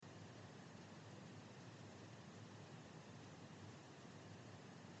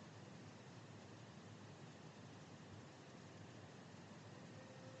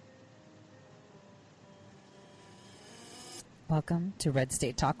Welcome to Red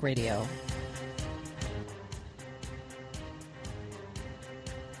State Talk Radio.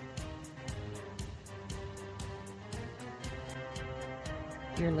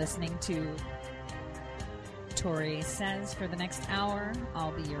 You're listening to Tori Says for the next hour.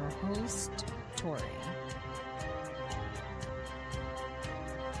 I'll be your host, Tori.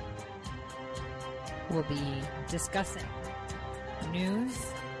 We'll be discussing news,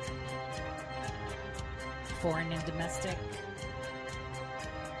 foreign and domestic,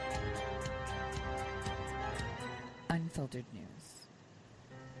 unfiltered news.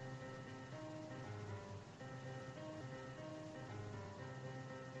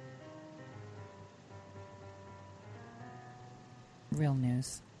 Real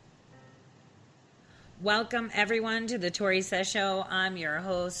news. Welcome, everyone, to the Tori Says Show. I'm your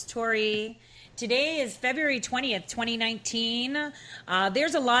host, Tori. Today is February 20th, 2019.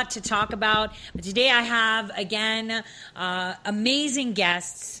 There's a lot to talk about. But today I have, again, amazing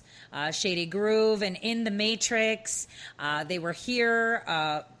guests, Shady Groove and In the Matrix. They were here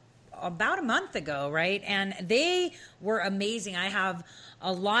about a month ago, right? And they were amazing. I have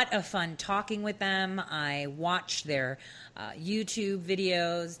a lot of fun talking with them. I watched their YouTube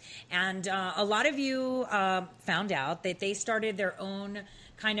videos, and a lot of you found out that they started their own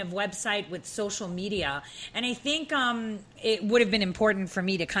kind of website with social media, and I think it would have been important for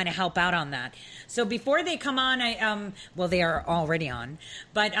me to kind of help out on that. So before they come on, well, they are already on,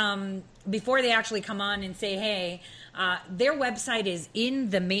 but before they actually come on and say, hey, their website is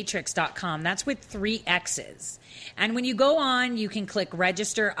inthematrix.com. That's with 3 X's. And when you go on, you can click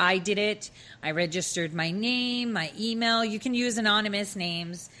register. I did it. I registered my name, my email. You can use anonymous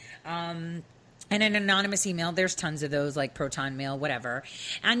names. And an anonymous email, there's tons of those, like Proton Mail, whatever.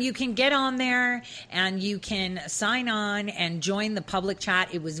 And you can get on there and you can sign on and join the public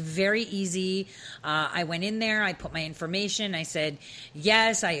chat. It was very easy. I went in there, I put my information, I said,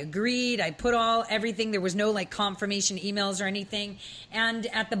 yes, I agreed. I put everything. There was no like confirmation emails or anything. And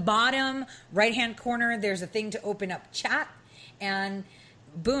at the bottom right-hand corner, there's a thing to open up chat, and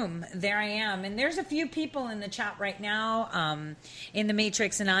boom, there I am. And there's a few people in the chat right now. In the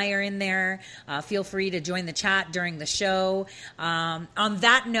Matrix and I are in there. Feel free to join the chat during the show. On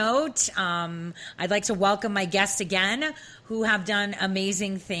that note, I'd like to welcome my guests again who have done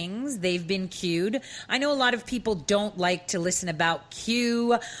amazing things. They've been Q'd. I know a lot of people don't like to listen about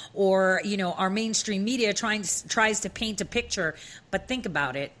Q, or, you know, our mainstream media tries to paint a picture. But think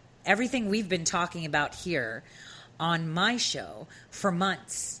about it. Everything we've been talking about here on my show for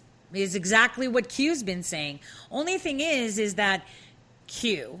months is exactly what Q's been saying. Only thing is that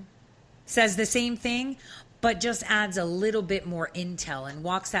Q says the same thing, but just adds a little bit more intel and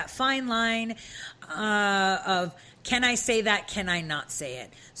walks that fine line of, can I say that? Can I not say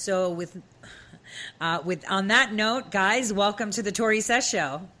it? So with on that note, guys, welcome to the Tori Says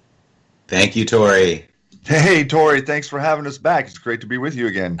Show. Thank you, Tori. Hey, Tori, thanks for having us back. It's great to be with you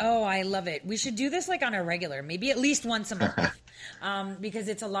again. Oh, I love it. We should do this like on a regular, maybe at least once a month, because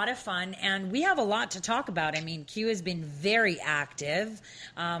it's a lot of fun, and we have a lot to talk about. I mean, Q has been very active,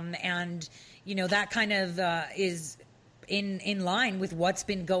 and, you know, that kind of is in line with what's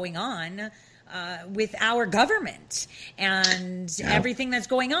been going on with our government and everything that's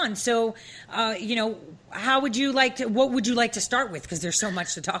going on. So, you know, what would you like to start with? Because there's so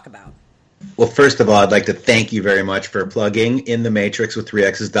much to talk about. Well, first of all, I'd like to thank you very much for plugging In the Matrix with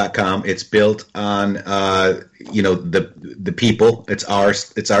 3x's.com. It's built on, you know, the people. It's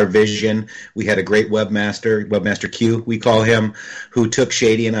our vision. We had a great webmaster Q, we call him, who took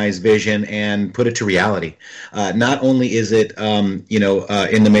Shady and I's vision and put it to reality. Not only is it, you know,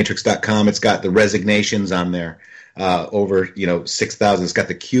 inthematrix.com, it's got the resignations on there. Over 6,000. It's got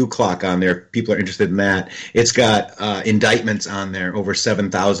the Q clock on there. People are interested in that. It's got indictments on there, over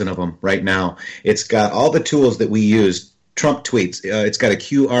 7,000 of them right now. It's got all the tools that we use. Trump tweets. It's got a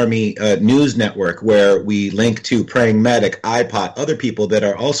Q Army news network where we link to Praying Medic, iPod, other people that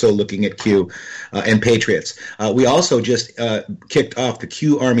are also looking at Q and Patriots. We also just kicked off the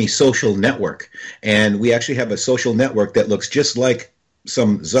Q Army social network, and we actually have a social network that looks just like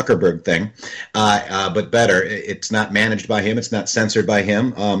some Zuckerberg thing, but better. It's not managed by him. It's not censored by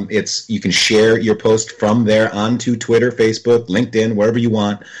him. You can share your post from there onto Twitter, Facebook, LinkedIn, wherever you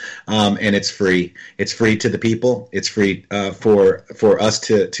want, and it's free. It's free to the people. It's free for us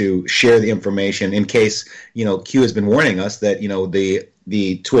to share the information. In case, you know, Q has been warning us that, you know,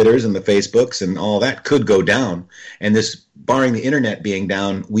 the Twitters and the Facebooks and all that could go down, and this, barring the internet being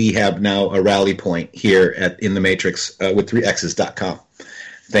down, we have now a rally point here In the Matrix with 3x's.com.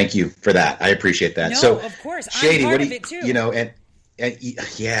 Thank you for that. I appreciate that. No, so, of course. Shady, I'm part of it too. You know, and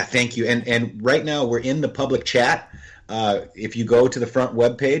yeah, thank you. And right now we're in the public chat. if you go to the front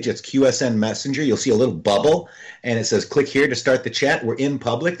webpage, it's QSN Messenger. You'll see a little bubble, and it says, click here to start the chat. We're in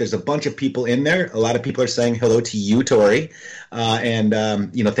public. There's a bunch of people in there. A lot of people are saying hello to you, Tori.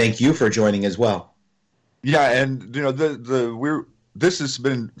 Thank you for joining as well. Yeah, and this has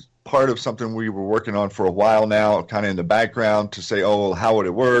been part of something we were working on for a while now, kind of in the background, to say, oh, well, how would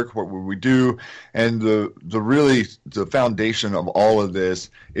it work? What would we do? And the foundation of all of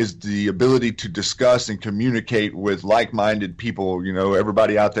this is the ability to discuss and communicate with like-minded people. You know,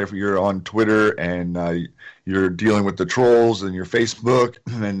 everybody out there, if you're on Twitter and you're dealing with the trolls and your Facebook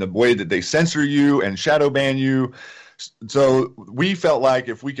and the way that they censor you and shadow ban you. So we felt like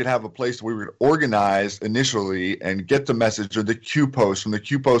if we could have a place where we would organize initially and get the message or the Q posts, when the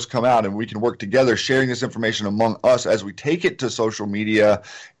Q posts come out, and we can work together sharing this information among us as we take it to social media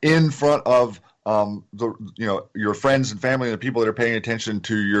in front of your friends and family and the people that are paying attention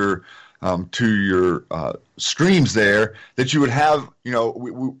to your streams there, that you would have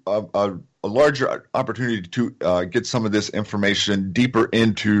a larger opportunity to get some of this information deeper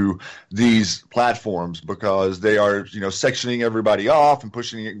into these platforms, because they are, sectioning everybody off and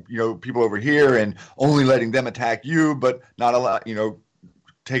pushing, people over here and only letting them attack you, but not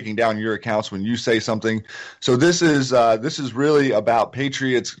taking down your accounts when you say something. So this is really about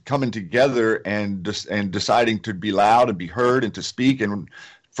patriots coming together and deciding to be loud and be heard and to speak, and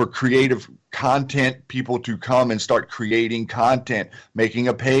for creative content people to come and start creating content, making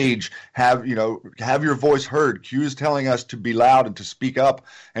a page, have your voice heard. Q is telling us to be loud and to speak up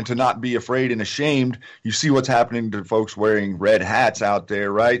and to not be afraid and ashamed. You see what's happening to folks wearing red hats out there,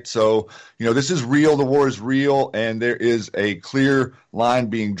 right? So, this is real. The war is real, and there is a clear line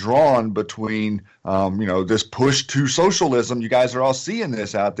being drawn between, this push to socialism. You guys are all seeing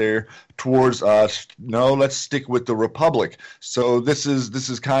this out there towards no, let's stick with the republic. So this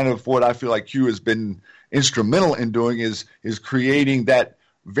is kind of what I feel like Q has been instrumental in doing, is creating that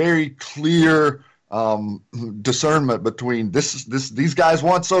very clear discernment between these guys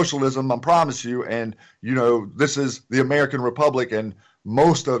want socialism, I promise you, and this is the American Republic, and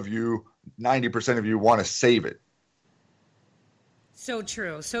most of you, 90% of you, want to save it. So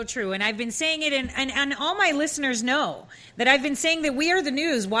true, so true. And I've been saying it, and all my listeners know that I've been saying that we are the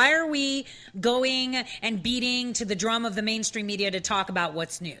news. Why are we going and beating to the drum of the mainstream media to talk about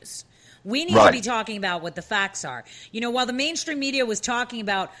what's news? We need to be talking about what the facts are. While the mainstream media was talking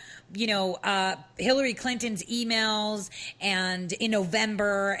about, Hillary Clinton's emails and in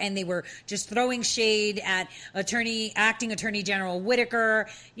November, and they were just throwing shade at acting Attorney General Whitaker,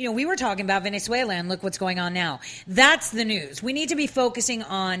 we were talking about Venezuela, and look what's going on now. That's the news. We need to be focusing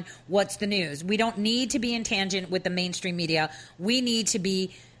on what's the news. We don't need to be in tangent with the mainstream media. We need to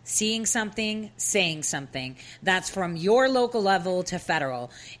be seeing something, saying something. That's from your local level to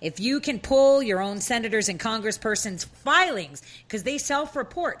federal. If you can pull your own senators and congresspersons' filings, because they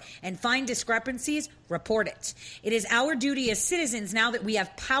self-report, and find discrepancies, report it. It is our duty as citizens, now that we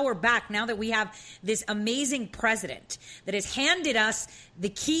have power back, now that we have this amazing president that has handed us the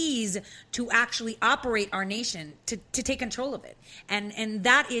keys to actually operate our nation, to take control of it. And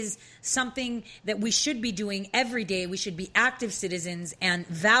that is something that we should be doing every day. We should be active citizens and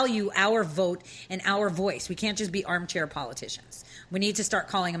value our vote and our voice. We can't just be armchair politicians. We need to start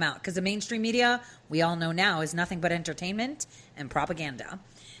calling them out, because the mainstream media, we all know now, is nothing but entertainment and propaganda.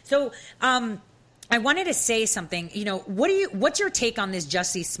 So I wanted to say something. What's your take on this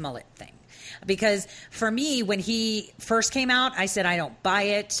Jussie Smollett thing? Because for me, when he first came out, I said, I don't buy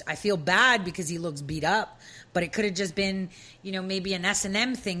it. I feel bad because he looks beat up, but it could have just been, maybe an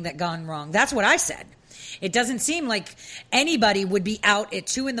S&M thing that gone wrong. That's what I said. It doesn't seem like anybody would be out at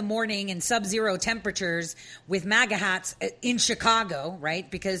 2 a.m. in sub-zero temperatures with MAGA hats in Chicago,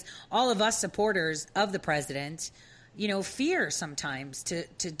 right? Because all of us supporters of the president, fear sometimes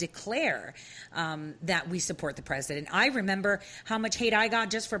to declare that we support the president. I remember how much hate I got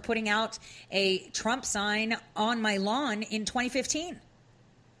just for putting out a Trump sign on my lawn in 2015.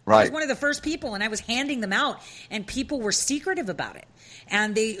 Right. I was one of the first people, and I was handing them out, and people were secretive about it.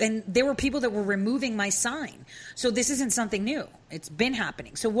 And there were people that were removing my sign. So this isn't something new. It's been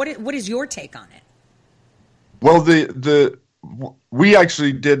happening. So what is your take on it? Well, we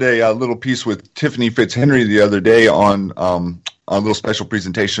actually did a little piece with Tiffany Fitzhenry the other day on a little special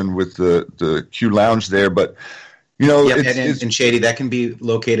presentation with the Q Lounge there. But, and Shady, that can be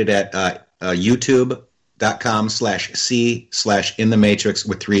located at youtube.com/C/In-the-Matrix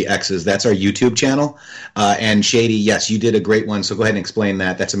with 3 X's. That's our YouTube channel. And Shady, yes, you did a great one. So go ahead and explain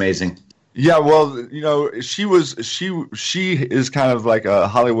that. That's amazing. Yeah, well, she is kind of like a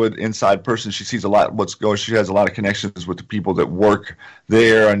Hollywood inside person. She sees a lot what's going. She has a lot of connections with the people that work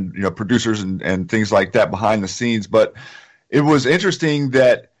there, and producers and things like that behind the scenes. But it was interesting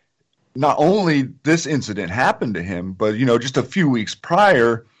that not only this incident happened to him, but just a few weeks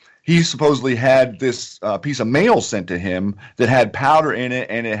prior, he supposedly had this piece of mail sent to him that had powder in it,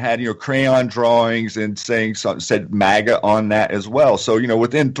 and it had crayon drawings and said MAGA on that as well. So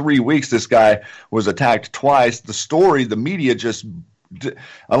within 3 weeks, this guy was attacked twice. The media just.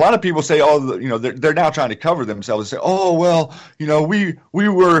 A lot of people say, they're now trying to cover themselves and say, oh, well, we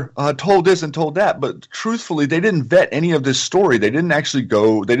were told this and told that. But truthfully, they didn't vet any of this story. They didn't actually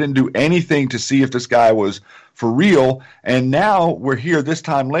they didn't do anything to see if this guy was for real. And now we're here this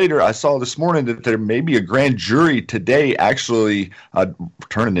time later. I saw this morning that there may be a grand jury today actually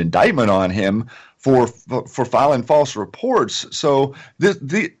turn an indictment on him for filing false reports. So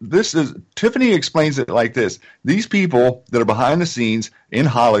this is Tiffany explains it like this: these people that are behind the scenes in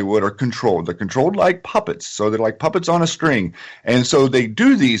Hollywood are controlled. They're controlled like puppets. So they're like puppets on a string, and so they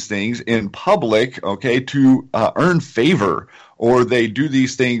do these things in public, okay, to earn favor, or they do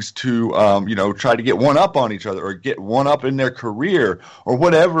these things to try to get one up on each other, or get one up in their career, or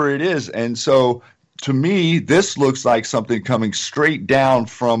whatever it is. And so to me, this looks like something coming straight down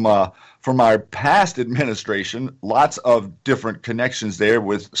from our past administration. Lots of different connections there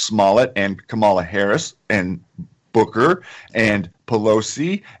with Smollett and Kamala Harris and Booker and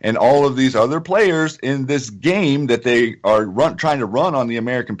Pelosi and all of these other players in this game that they are trying to run on the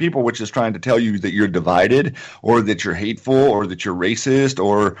American people, which is trying to tell you that you're divided, or that you're hateful, or that you're racist,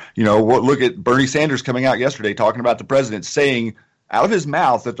 or look at Bernie Sanders coming out yesterday talking about the president, saying out of his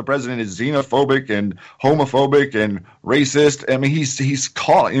mouth that the president is xenophobic and homophobic and racist. I mean, he's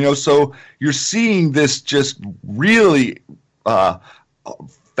caught, so you're seeing this just really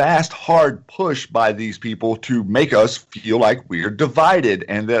fast, hard push by these people to make us feel like we're divided,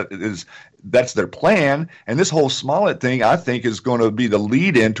 and that's their plan. And this whole Smollett thing, I think, is going to be the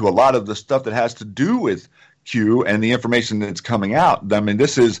lead into a lot of the stuff that has to do with Q and the information that's coming out. I mean,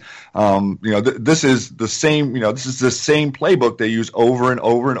 this is, this is the same, this is the same playbook they use over and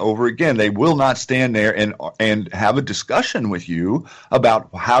over and over again. They will not stand there and have a discussion with you about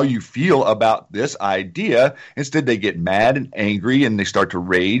how you feel about this idea. Instead, they get mad and angry and they start to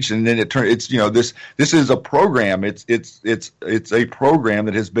rage, and then this is a program. It's a program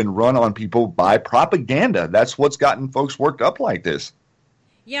that has been run on people by propaganda. That's what's gotten folks worked up like this.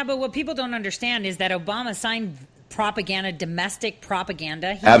 Yeah, but what people don't understand is that Obama signed propaganda, domestic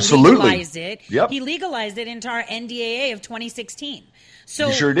propaganda. He Absolutely. legalized it. Yep. He legalized it into our NDAA of 2016. So,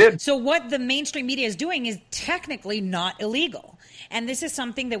 he sure did. So what the mainstream media is doing is technically not illegal. And this is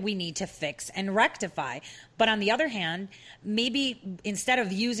something that we need to fix and rectify. But on the other hand, maybe instead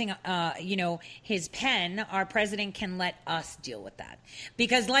of using, his pen, our president can let us deal with that.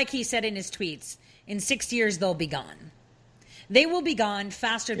 Because like he said in his tweets, in 6 years, they'll be gone. They will be gone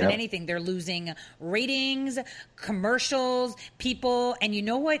faster than anything. They're losing ratings, commercials, people. And you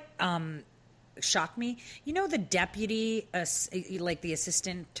know what shocked me? The deputy, the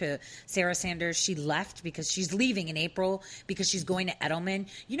assistant to Sarah Sanders, she left because she's leaving in April because she's going to Edelman.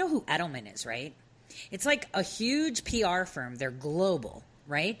 You know who Edelman is, right? It's like a huge PR firm. They're global,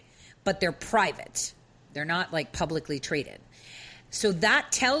 right? But they're private. They're not like publicly traded. So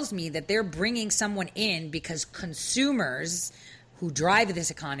that tells me that they're bringing someone in because consumers who drive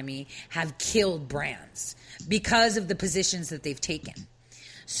this economy have killed brands because of the positions that they've taken.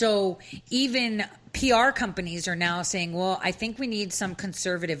 So even PR companies are now saying, well, I think we need some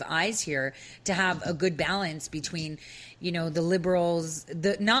conservative eyes here to have a good balance between, the liberals,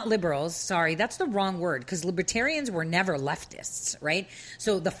 not liberals, sorry, that's the wrong word, because libertarians were never leftists, right?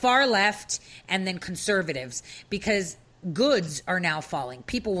 So the far left and then conservatives, because goods are now falling.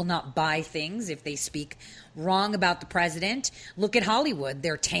 People will not buy things if they speak wrong about the president. Look at Hollywood.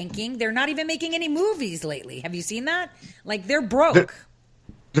 They're tanking. They're not even making any movies lately. Have you seen that? Like, they're broke.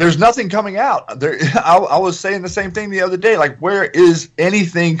 There's nothing coming out. I was saying the same thing the other day. Like, where is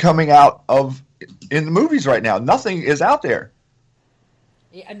anything coming out in the movies right now? Nothing is out there.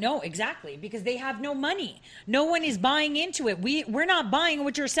 Yeah, no, exactly, because they have no money. No one is buying into it. We're not buying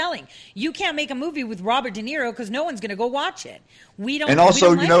what you're selling. You can't make a movie with Robert De Niro because no one's going to go watch it. We don't. And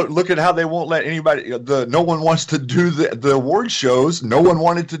also, look at how they won't let anybody. No one wants to do the award shows. No one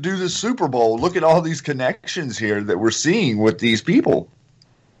wanted to do the Super Bowl. Look at all these connections here that we're seeing with these people.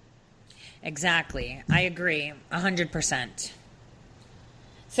 Exactly, I agree 100%.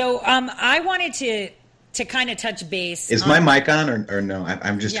 So I wanted to to kind of touch base. Is my mic on or no?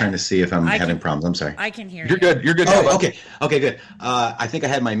 I'm just trying to see if I'm having problems. I'm sorry. I can hear you. You're good. You're good. Oh, okay. Okay, good. I think I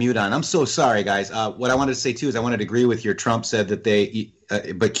had my mute on. I'm so sorry, guys. What I wanted to say, too, is I wanted to agree with your Trump said that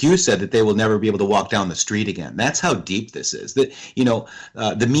but Q said that they will never be able to walk down the street again. That's how deep this is. That,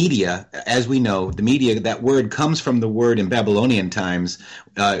 the media, as we know, the media, that word comes from the word in Babylonian times.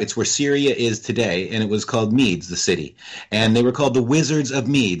 It's where Syria is today, and it was called Medes, the city. And they were called the Wizards of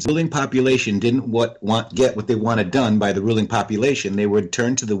Medes. The ruling population didn't get what they wanted done by the ruling population. They would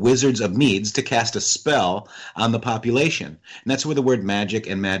turn to the Wizards of Medes to cast a spell on the population. And that's where the word magic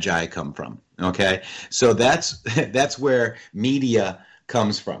and magi come from. Okay? So that's where media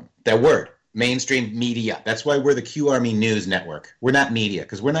comes from. That word, mainstream media. That's why we're the Q Army News Network. We're not media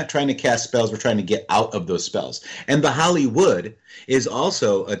because we're not trying to cast spells. We're trying to get out of those spells. And the Hollywood is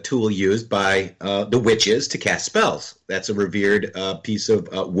also a tool used by the witches to cast spells. That's a revered piece of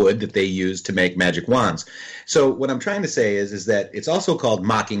wood that they use to make magic wands. So what I'm trying to say is that it's also called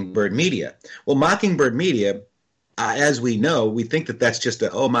Mockingbird Media. Well, Mockingbird Media, as we know, we think that that's just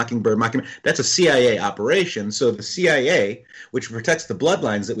Mockingbird. That's a CIA operation. So the CIA, which protects the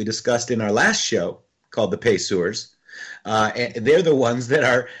bloodlines that we discussed in our last show called the Payseurs, they're the ones that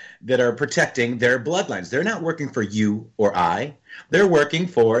are protecting their bloodlines. They're not working for you or I. They're working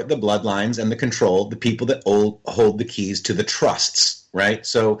for the bloodlines and the control, the people that hold the keys to the trusts, right?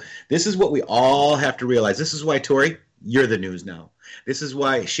 So this is what we all have to realize. This is why, Tori, you're the news now. This is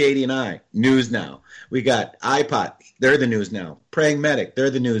why Shady and I, news now. We got iPod, they're the news now. Praying Medic, they're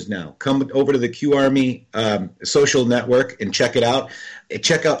the news now. Come over to the Q Army social network and check it out.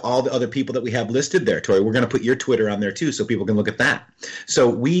 Check out all the other people that we have listed there, Tori. We're going to put your Twitter on there too so people can look at that. So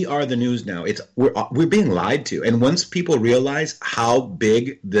we are the news now. We're being lied to. And once people realize how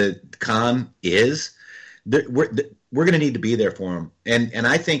big the con is, we're going to need to be there for them. And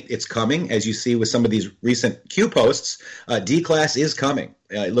I think it's coming, as you see with some of these recent Q posts. D-Class is coming.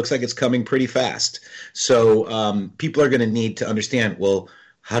 It looks like it's coming pretty fast. So people are going to need to understand, well,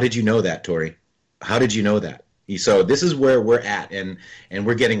 how did you know that, Tori? How did you know that? So this is where we're at, and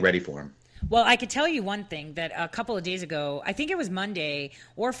we're getting ready for them. Well, I could tell you one thing, that a couple of days ago, I think it was Monday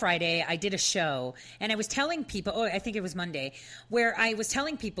or Friday, I did a show, and I was telling people, I think it was Monday, where I was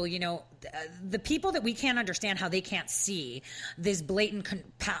telling people, the people that we can't understand how they can't see this blatant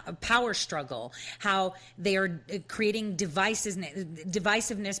power struggle, how they are creating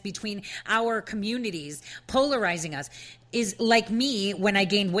divisiveness between our communities, polarizing us, is like me when I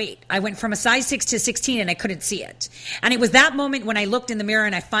gained weight. I went from a size 6 to 16 and I couldn't see it. And it was that moment when I looked in the mirror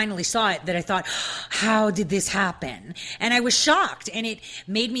and I finally saw it that I thought, how did this happen? And I was shocked, and it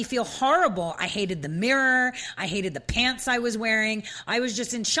made me feel horrible. I hated the mirror. I hated the pants I was wearing. I was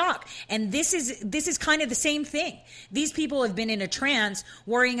just in shock. And this is kind of the same thing. These people have been in a trance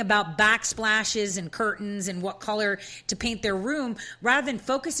worrying about backsplashes and curtains and what color to paint their room, rather than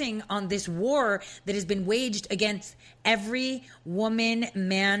focusing on this war that has been waged against every woman,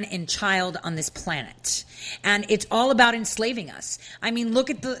 man, and child on this planet. And it's all about enslaving us. I mean,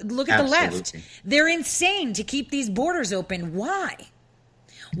 look at the left. They're insane to keep these borders open. Why?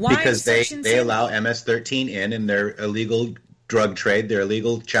 Because they allow MS-13 in, and their illegal drug trade, their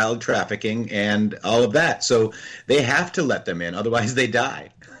illegal child trafficking, and all of that. So they have to let them in, otherwise they die.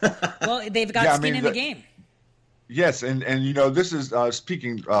 Well, they've got skin in the game. Yes, and this is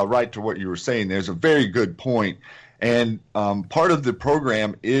speaking right to what you were saying. There's a very good point. And part of the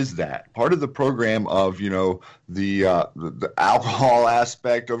program is that. Part of the program of, the alcohol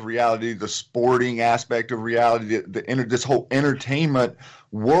aspect of reality, the sporting aspect of reality, this whole entertainment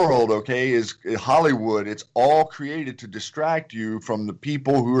world, okay, is Hollywood. It's all created to distract you from the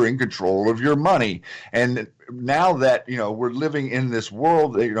people who are in control of your money. And now that, we're living in this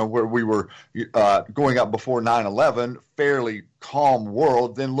world, where we were going up before 9/11, fairly calm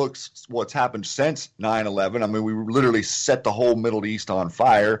world, then look what's happened since 9/11. I mean, we literally set the whole Middle East on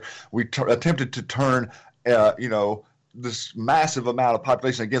fire. We attempted to turn, this massive amount of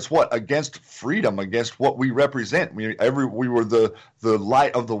population against what? Against freedom, against what we represent. We were the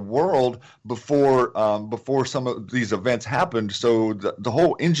light of the world before some of these events happened. So the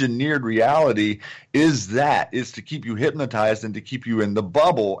whole engineered reality is to keep you hypnotized and to keep you in the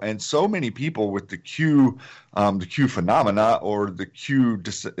bubble. And so many people with the Q phenomena, or the Q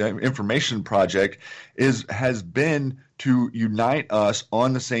information project, has been to unite us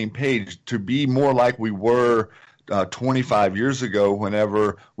on the same page, to be more like we were 25 years ago,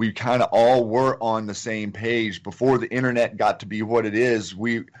 whenever we kind of all were on the same page. Before the internet got to be what it is,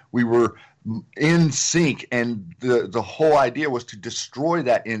 we were in sync, and the whole idea was to destroy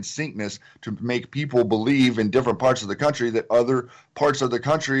that in syncness, to make people believe in different parts of the country that other parts of the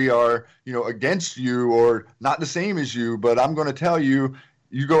country are, against you or not the same as you. But I'm going to tell you,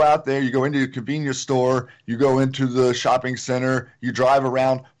 you go out there, you go into a convenience store, you go into the shopping center, you drive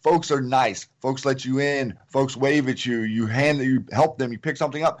around, folks are nice, folks let you in, folks wave at you, you help them, you pick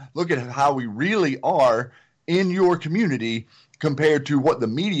something up. Look at how we really are in your community compared to what the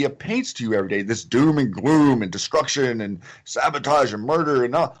media paints to you every day, this doom and gloom and destruction and sabotage and murder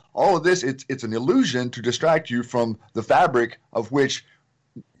and all of this. It's an illusion to distract you from the fabric of which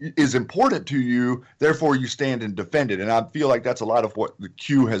is important to you. Therefore, you stand and defend it. And I feel like that's a lot of what the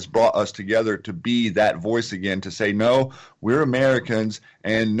Q has brought us together, to be that voice again, to say, no, we're Americans,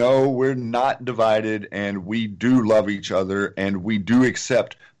 and no, we're not divided, and we do love each other, and we do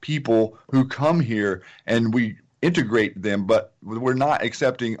accept people who come here, and we integrate them, but we're not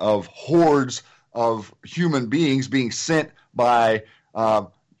accepting of hordes of human beings being sent by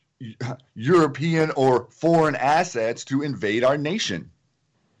European or foreign assets to invade our nation.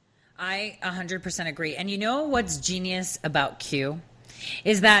 I 100% agree. And you know what's genius about Q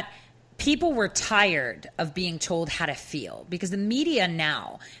is that people were tired of being told how to feel, because the media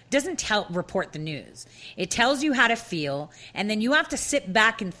now doesn't report the news. It tells you how to feel, and then you have to sit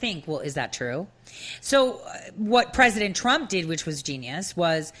back and think, well, is that true? So what President Trump did, which was genius,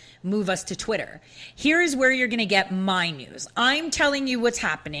 was move us to Twitter. Here is where you're going to get my news. I'm telling you what's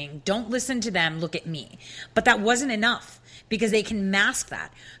happening. Don't listen to them. Look at me. But that wasn't enough, because they can mask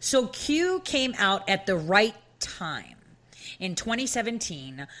that. So Q came out at the right time in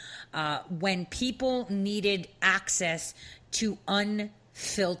 2017, when people needed access to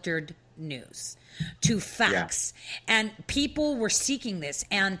unfiltered news, to facts. Yeah. And people were seeking this.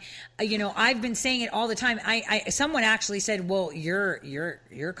 And, I've been saying it all the time. Someone actually said, well,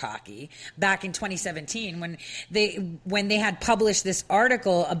 you're cocky, back in 2017 when they had published this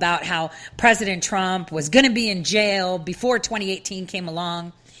article about how President Trump was going to be in jail before 2018 came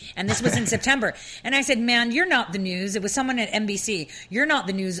along. And this was in September. And I said, man, you're not the news. It was someone at NBC. You're not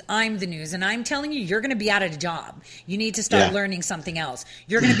the news. I'm the news. And I'm telling you, you're going to be out of a job. You need to start learning something else.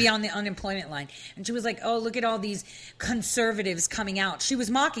 You're going to be on the unemployment line. And she was like, oh, look at all these conservatives coming out. She was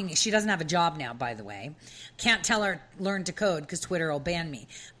mocking me. She doesn't have a job now, by the way. Can't tell her learn to code because Twitter will ban me.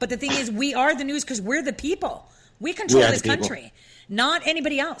 But the thing is, we are the news because we're the people. We control this country, not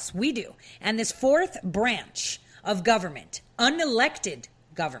anybody else. We do. And this fourth branch of government, unelected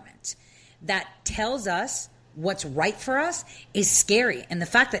government, that tells us what's right for us is scary. And the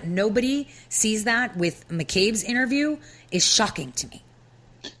fact that nobody sees that with McCabe's interview is shocking to me.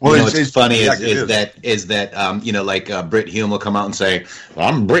 Well, what's funny is that Brit Hume will come out and say, well,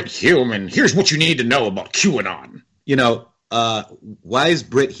 I'm Brit Hume, and here's what you need to know about QAnon. Why is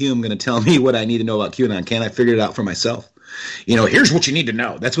Brit Hume going to tell me what I need to know about QAnon? Can't I figure it out for myself? Here's what you need to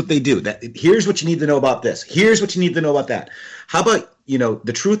know. That's what they do. Here's what you need to know about this. Here's what you need to know about that. How about,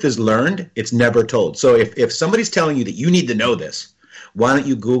 the truth is learned, it's never told. So if somebody's telling you that you need to know this, why don't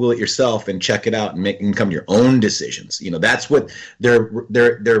you Google it yourself and check it out and come to your own decisions? That's what they're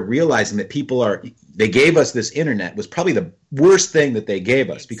realizing, that people they gave us this internet was probably the worst thing that they gave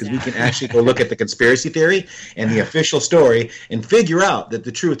us, because we can actually go look at the conspiracy theory and the official story and figure out that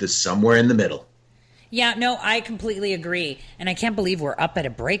the truth is somewhere in the middle. Yeah, no, I completely agree. And I can't believe we're up at a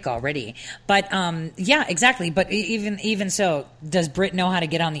break already. But yeah, exactly. But even so, does Brit know how to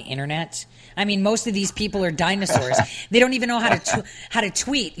get on the internet? I mean, most of these people are dinosaurs. They don't even know how to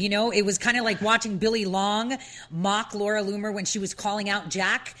tweet. It was kind of like watching Billy Long mock Laura Loomer when she was calling out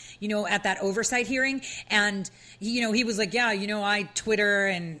Jack, at that oversight hearing. And, he was like, yeah, I Twitter.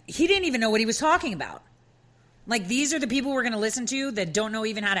 And he didn't even know what he was talking about. Like, these are the people we're going to listen to that don't know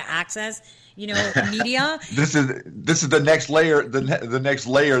even how to access, media. This is the next layer. The next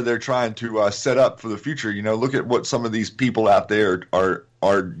layer they're trying to set up for the future. Look at what some of these people out there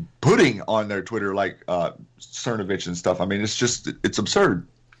are putting on their Twitter, like Cernovich and stuff. I mean, it's absurd.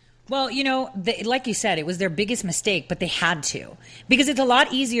 Well, like you said, it was their biggest mistake, but they had to, because it's a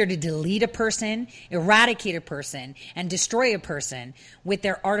lot easier to delete a person, eradicate a person, and destroy a person with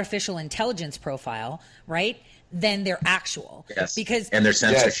their artificial intelligence profile, right, than their actual. Yes. Because and their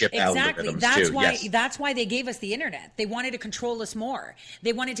censorship exactly. algorithms That's too. why. Yes. That's why they gave us the internet. They wanted to control us more.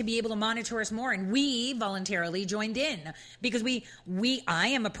 They wanted to be able to monitor us more, and we voluntarily joined in, because I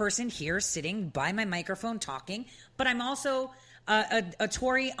am a person here sitting by my microphone talking, but I'm also a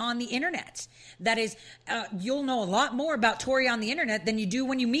Tory on the internet. That is, you'll know a lot more about Tory on the internet than you do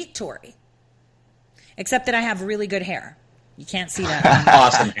when you meet Tory. Except that I have really good hair. You can't see that.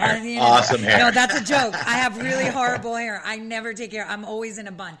 Awesome hair. Awesome hair. No, that's a joke. I have really horrible hair. I never take care. I'm always in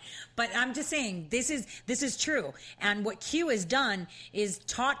a bun. But I'm just saying, this is true. And what Q has done is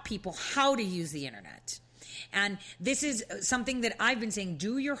taught people how to use the internet. And this is something that I've been saying,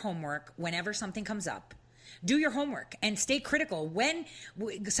 do your homework whenever something comes up. Do your homework and stay critical. When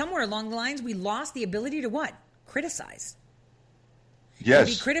somewhere along the lines, we lost the ability to what? Criticize.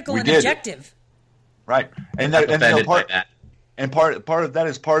 Yes, be critical and objective. Right. And part of that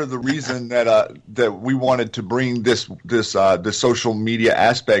is part of the reason that we wanted to bring this the social media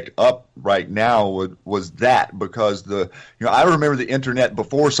aspect up right now was that, because I remember the internet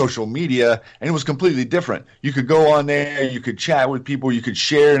before social media, and it was completely different. You could go on there, you could chat with people, you could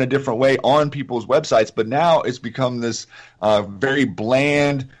share in a different way on people's websites, but now it's become this very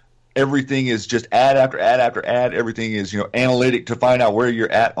bland. Everything is just ad after ad after ad. Everything is analytic to find out where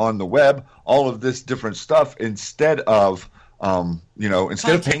you're at on the web. All of this different stuff instead of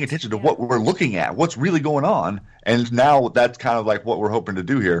paying attention to what we're looking at, what's really going on. And now that's kind of like what we're hoping to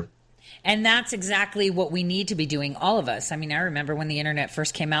do here. And that's exactly what we need to be doing, all of us. I mean, I remember when the internet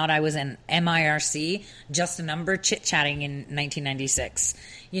first came out, I was in MIRC, just a number, chit-chatting in 1996.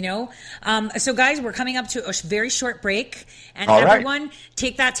 So guys, we're coming up to a very short break, and everyone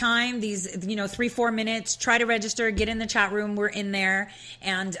take that time, these 3-4 minutes, try to register, get in the chat room. We're in there,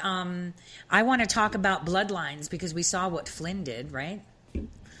 and I want to talk about bloodlines, because we saw what Flynn did, right? We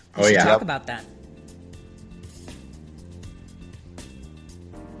should talk about that.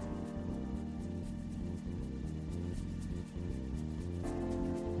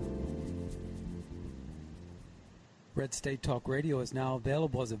 Red State Talk Radio is now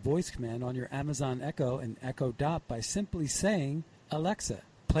available as a voice command on your Amazon Echo and Echo Dot by simply saying, Alexa,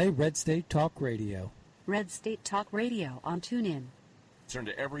 play Red State Talk Radio. Red State Talk Radio on TuneIn. Concern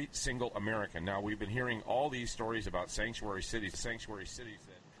to every single American. Now, we've been hearing all these stories about sanctuary cities.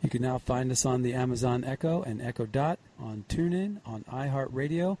 You can now find us on the Amazon Echo and Echo Dot, on TuneIn, on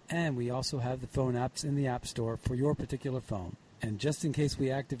iHeartRadio, and we also have the phone apps in the App Store for your particular phone. And just in case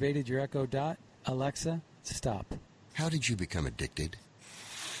we activated your Echo Dot, Alexa, stop. How did you become addicted?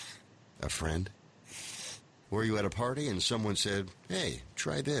 A friend? Were you at a party and someone said, hey,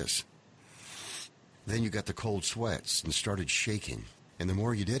 try this? Then you got the cold sweats and started shaking. And the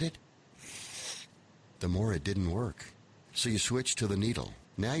more you did it, the more it didn't work. So you switched to the needle.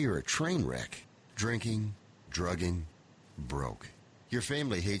 Now you're a train wreck. Drinking, drugging, broke. Your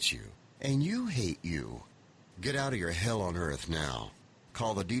family hates you. And you hate you. Get out of your hell on earth now.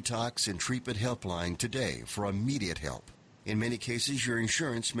 Call the Detox and Treatment Helpline today for immediate help. In many cases, your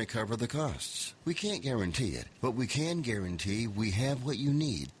insurance may cover the costs. We can't guarantee it, but we can guarantee we have what you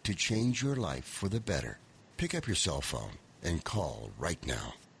need to change your life for the better. Pick up your cell phone and call right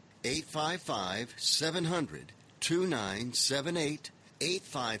now. 855-700-2978.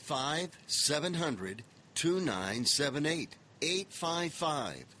 855-700-2978.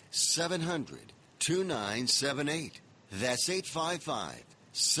 855-700-2978. That's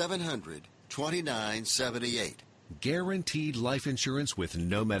 855-700-2978. Guaranteed life insurance with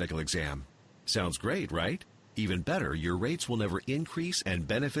no medical exam. Sounds great, right? Even better, your rates will never increase and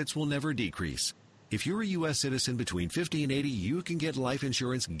benefits will never decrease. If you're a U.S. citizen between 50 and 80, you can get life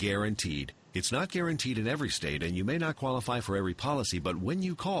insurance guaranteed. It's not guaranteed in every state, and you may not qualify for every policy, but when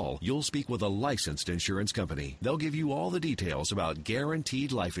you call, you'll speak with a licensed insurance company. They'll give you all the details about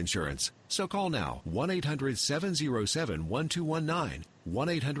guaranteed life insurance. So call now, 1-800-707-1219.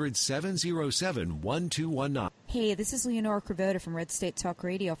 1-800-707-1219. Hey, this is Leonora Cravota from Red State Talk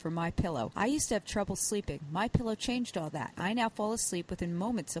Radio for MyPillow. I used to have trouble sleeping. MyPillow changed all that. I now fall asleep within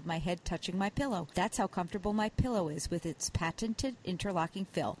moments of my head touching my pillow. That's how comfortable MyPillow is with its patented interlocking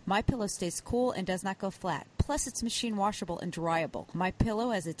fill. MyPillow stays cool and does not go flat. Plus, it's machine washable and dryable.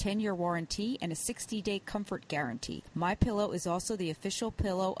 MyPillow has a 10-year warranty and a 60-day comfort guarantee. MyPillow is also the official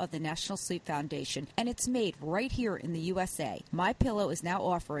pillow of the National Sleep Foundation, and it's made right here in the USA. MyPillow is now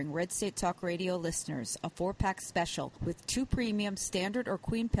offering Red State Talk Radio listeners a 4-pack special with 2 premium standard or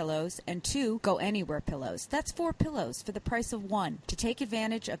queen pillows and 2 go anywhere pillows. That's 4 pillows for the price of 1. To take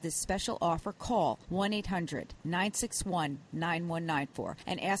advantage of this special offer, call 1-800-961-9194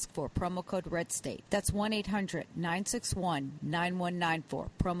 and ask for promo code RedState. That's 1-800-961-9194,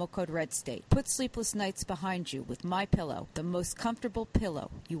 promo code RedState. Put sleepless nights behind you with MyPillow, the most comfortable pillow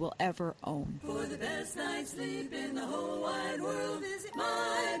you will ever own. For the best night's sleep in the whole wide world, visit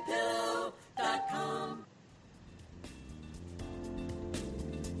MyPillow.com.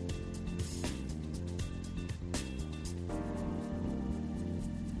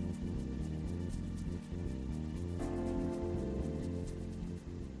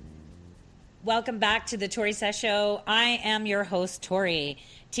 Welcome back to the Tori Says Show. I am your host, Tori.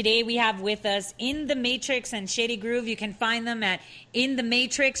 Today we have with us In the Matrix and Shady Groove. You can find them at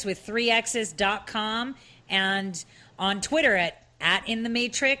inthematrix.com and on Twitter at In the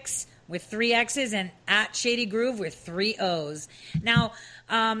Matrix with 3 X's and at Shady Groove with 3 O's. Now,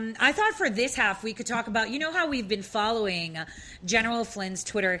 I thought for this half we could talk about, you know how we've been following General Flynn's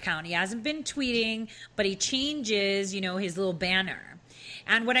Twitter account. He hasn't been tweeting, but he changes, his little banner.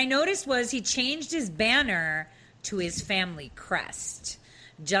 And what I noticed was he changed his banner to his family crest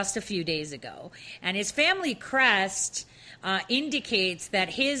just a few days ago. And his family crest indicates that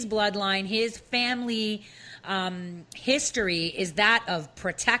his bloodline, his family history is that of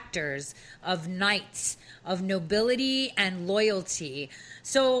protectors, of knights, of nobility and loyalty.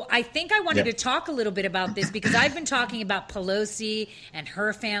 So I think I wanted to talk a little bit about this because I've been talking about Pelosi and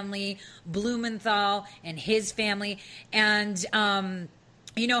her family, Blumenthal and his family, and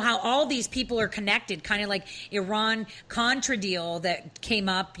how all these people are connected, kind of like Iran-Contra deal that came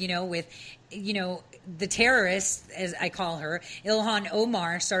up, with, the terrorist, as I call her, Ilhan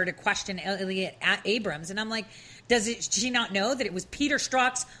Omar, started to question Elliot Abrams. And I'm like, does she not know that it was Peter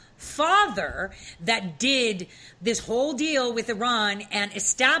Strzok's father that did this whole deal with Iran and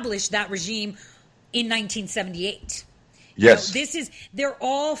established that regime in 1978? Yes. They're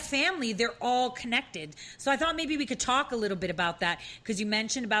all family. They're all connected. So I thought maybe we could talk a little bit about that because you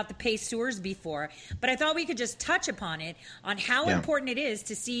mentioned about the Pacers before, but I thought we could just touch upon it, on how important it is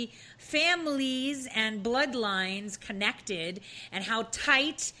to see families and bloodlines connected and how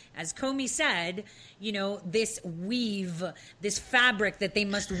tight, as Comey said, this fabric that they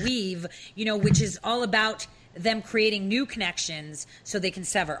must weave, which is all about them creating new connections so they can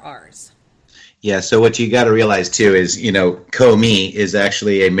sever ours. Yeah, so what you got to realize, too, is, Comey is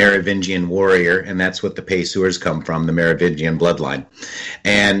actually a Merovingian warrior, and that's what the Pacers come from, the Merovingian bloodline.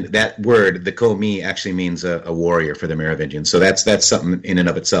 And that word, the Comey, actually means a warrior for the Merovingians. So that's something in and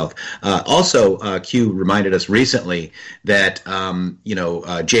of itself. Also, Q reminded us recently that,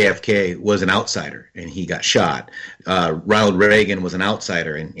 JFK was an outsider, and he got shot. Ronald Reagan was an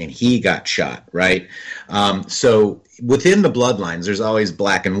outsider, and he got shot, right? So within the bloodlines, there's always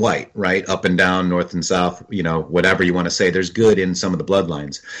black and white, right? Up and down, north and south, whatever you want to say. There's good in some of the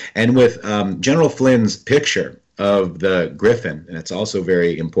bloodlines. And with General Flynn's picture of the Griffin, and it's also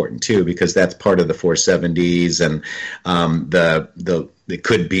very important, too, because that's part of the 470s, and it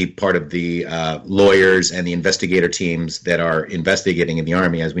could be part of the lawyers and the investigator teams that are investigating in the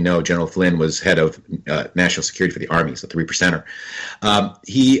Army. As we know, General Flynn was head of national security for the Army, so 3%er.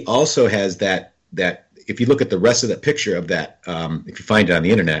 He also has that if you look at the rest of the picture of that, if you find it on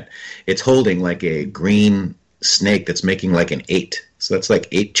the internet, it's holding like a green snake that's making like an 8. So that's like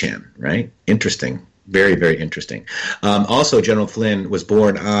 8chan, right? Interesting. Very, very interesting. Also, General Flynn was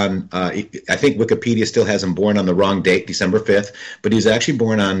born on, I think Wikipedia still has him born on the wrong date, December 5th, but he was actually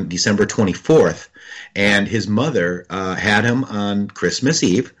born on December 24th. And his mother had him on Christmas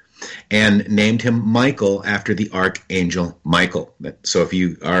Eve and named him Michael after the Archangel Michael. So if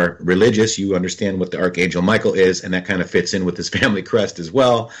you are religious, you understand what the Archangel Michael is, and that kind of fits in with his family crest as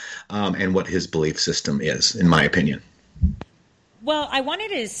well, and what his belief system is, in my opinion. Well, I wanted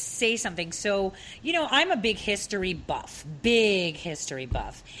to say something. So, I'm a big history buff,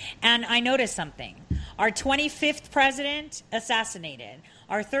 and I noticed something. Our 25th president assassinated.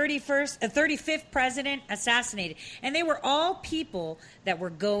 Our 35th president assassinated. And they were all people that were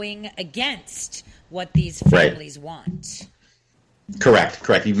going against what these families want. Correct.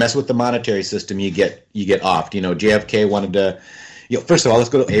 You mess with the monetary system, you get offed. JFK wanted to... first of all, let's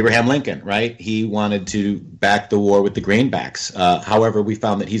go to Abraham Lincoln, right? He wanted to back the war with the Greenbacks. However, we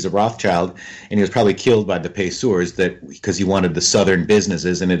found that he's a Rothschild, and he was probably killed by the Pacers because he wanted the Southern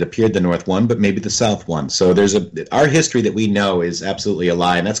businesses, and it appeared the North won, but maybe the South won. So our history that we know is absolutely a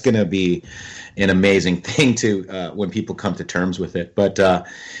lie, and that's going to be an amazing thing to when people come to terms with it. But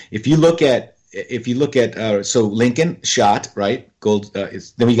if you look at so Lincoln shot, right? Then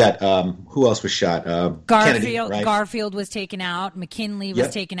we got who else was shot? Kennedy, right? Garfield was taken out. McKinley was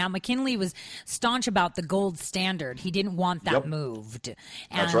taken out. McKinley was staunch about the gold standard. He didn't want that moved. And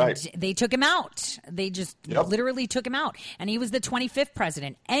that's right. They took him out. They just literally took him out. And he was the 25th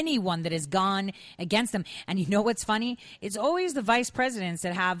president. Anyone that has gone against them. And you know what's funny? It's always the vice presidents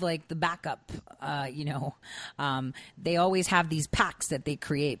that have like the backup. They always have these packs that they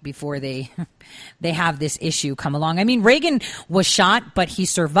create before they have this issue come along. I mean, Reagan was shot, but he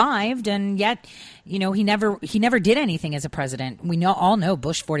survived, and yet, he never did anything as a president. We all know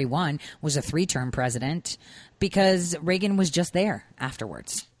Bush 41 was a 3-term president because Reagan was just there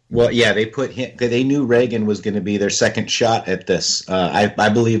afterwards. Well, yeah, they knew Reagan was going to be their second shot at this. I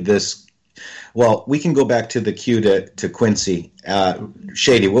believe this Well, we can go back to the Q to Quincy.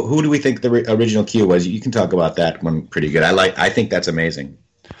 Shady, who do we think the original Q was? You can talk about that one pretty good. I think that's amazing.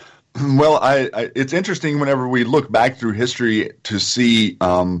 Well, it's interesting whenever we look back through history to see,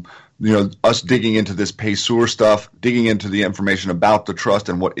 us digging into this Paysur stuff, digging into the information about the trust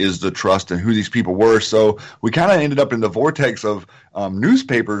and what is the trust and who these people were. So we kind of ended up in the vortex of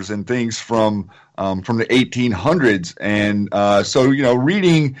newspapers and things from the 1800s, and so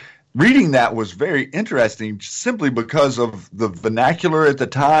reading that was very interesting simply because of the vernacular at the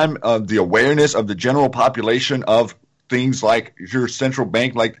time, of the awareness of the general population of things like your central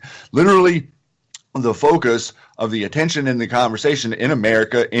bank, like literally the focus of the attention in the conversation in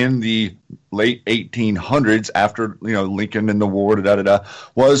America in the late 1800s after, Lincoln and the war,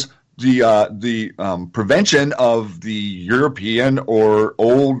 was the prevention of the European or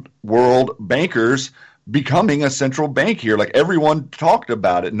old world bankers becoming a central bank here. Like, everyone talked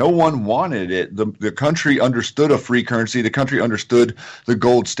about it. No one wanted it. The country understood a free currency. The country understood the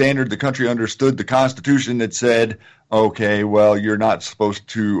gold standard. The country understood the Constitution that said, okay, well, you're not supposed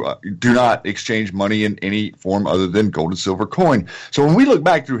to do not exchange money in any form other than gold and silver coin. So when we look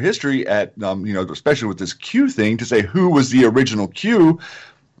back through history at, especially with this Q thing, to say who was the original Q,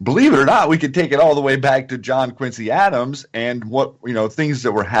 believe it or not, we could take it all the way back to John Quincy Adams and what, things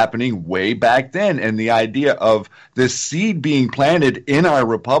that were happening way back then. And the idea of this seed being planted in our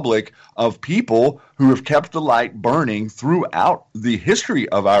republic of people who have kept the light burning throughout the history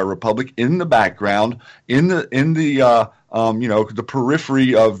of our republic in the background, in the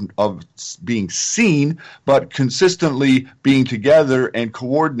periphery of being seen, but consistently being together and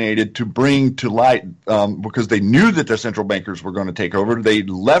coordinated to bring to light, because they knew that the central bankers were going to take over. They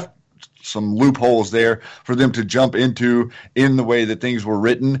left some loopholes there for them to jump into in the way that things were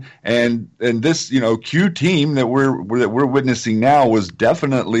written. And this, Q team that we're witnessing now was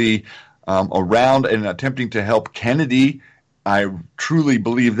definitely around and attempting to help Kennedy. I truly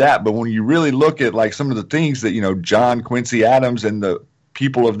believe that. But when you really look at like some of the things that, John Quincy Adams and the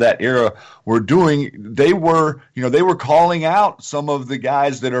people of that era were doing, they were calling out some of the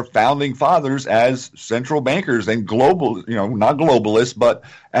guys that are founding fathers as central bankers and global, not globalists, but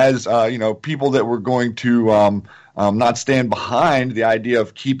as, people that were going to, not stand behind the idea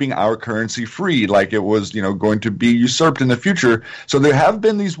of keeping our currency free, like it was, going to be usurped in the future. So there have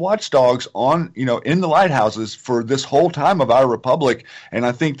been these watchdogs on, in the lighthouses for this whole time of our republic. And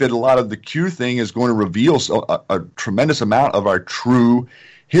I think that a lot of the Q thing is going to reveal a tremendous amount of our true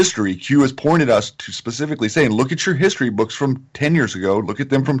history. Q has pointed us to specifically saying, look at your history books from 10 years ago, look at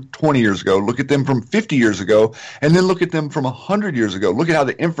them from 20 years ago, look at them from 50 years ago, and then look at them from 100 years ago. Look at how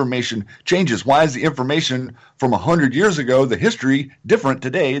the information changes. Why is the information from 100 years ago, the history, different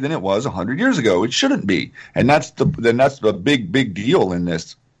today than it was 100 years ago? It shouldn't be. And that's the big deal in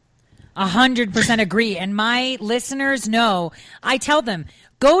this. 100% agree. And my listeners know, I tell them,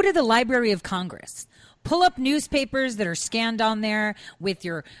 go to the Library of Congress. Pull up newspapers that are scanned on there with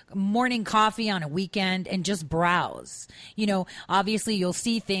your morning coffee on a weekend and just browse. Obviously you'll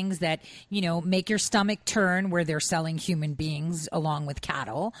see things that, make your stomach turn where they're selling human beings along with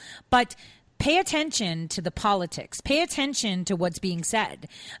cattle. But pay attention to the politics. Pay attention to what's being said,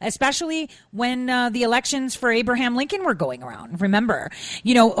 especially when the elections for Abraham Lincoln were going around. Remember,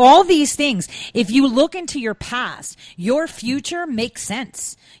 all these things. If you look into your past, your future makes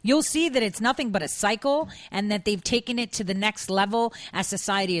sense. You'll see that it's nothing but a cycle and that they've taken it to the next level as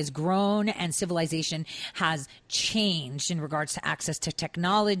society has grown and civilization has changed in regards to access to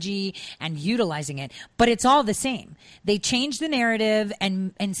technology and utilizing it. But it's all the same. They change the narrative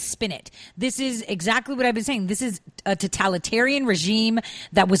and spin it. This is exactly what I've been saying. This is a totalitarian regime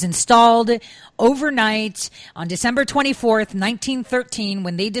that was installed overnight on December 24th, 1913,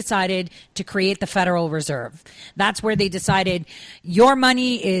 when they decided to create the Federal Reserve. That's where they decided your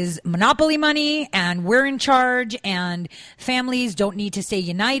money is monopoly money and we're in charge and families don't need to stay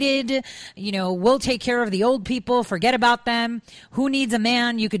united. We'll take care of the old people. Forget about them. Who needs a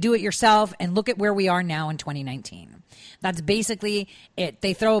man? You could do it yourself. And look at where we are now in 2019. That's basically it.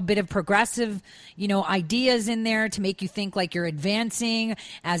 They throw a bit of progressive, ideas in there to make you think like you're advancing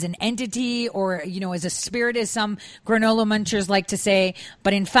as an entity or, as a spirit, as some granola munchers like to say.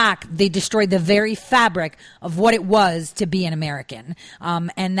 But in fact, they destroyed the very fabric of what it was to be an American.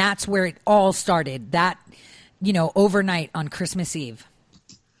 And that's where it all started, that, overnight on Christmas Eve.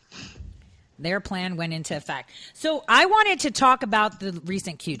 Their plan went into effect. So I wanted to talk about the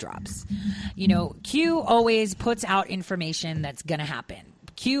recent Q drops. Q always puts out information that's going to happen.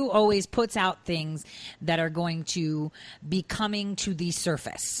 Q always puts out things that are going to be coming to the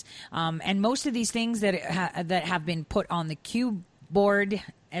surface. And most of these things that have been put on the Q board,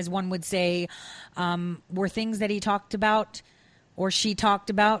 as one would say, were things that he talked about or she talked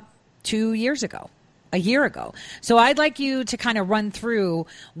about 2 years ago, a year ago. So I'd like you to kind of run through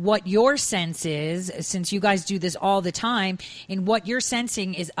what your sense is, since you guys do this all the time, and what you're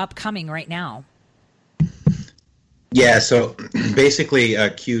sensing is upcoming right now. Yeah, so basically,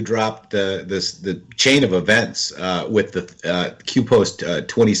 Q dropped the chain of events with the Q Post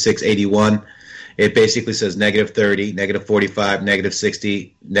 2681. It basically says -30, -45,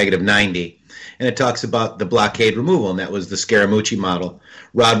 -60, -90. And it talks about the blockade removal, and that was the Scaramucci model.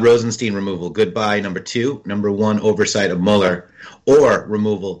 Rod Rosenstein removal, goodbye, number 2. Number 1, oversight of Mueller. Or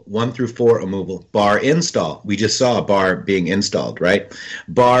removal, 1 through 4 removal. Barr install. We just saw Barr being installed, right?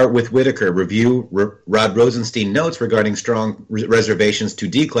 Barr with Whitaker, review Rod Rosenstein notes regarding strong reservations to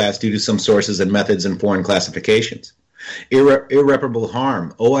D-class due to some sources and methods in foreign classifications. Irreparable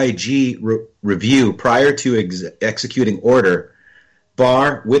harm, OIG review prior to executing order.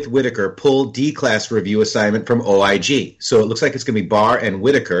 Barr with Whitaker pull D-class review assignment from OIG. So it looks like it's going to be Barr and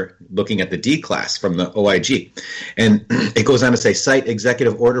Whitaker looking at the D-class from the OIG. And it goes on to say, cite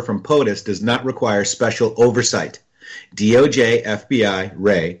executive order from POTUS does not require special oversight. DOJ, FBI,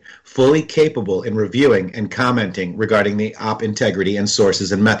 Wray, fully capable in reviewing and commenting regarding the op integrity and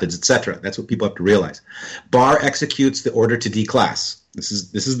sources and methods, etc. That's what people have to realize. Barr executes the order to declass. This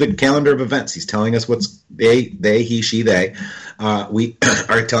is the calendar of events. He's telling us what's they, he, she, they. We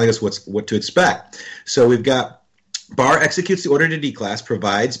are telling us what to expect. So we've got Barr executes the order to declass,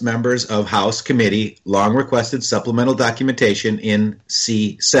 provides members of House committee long requested supplemental documentation in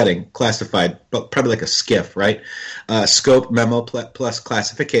C setting, classified, but probably like a SCIF, right? Scope memo plus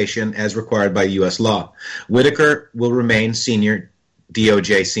classification as required by U.S. law. Whitaker will remain senior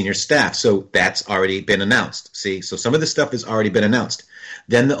DOJ senior staff. So that's already been announced. See, so some of this stuff has already been announced.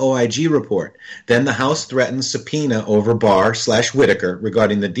 Then the OIG report. Then the House threatens subpoena over Barr/Whitaker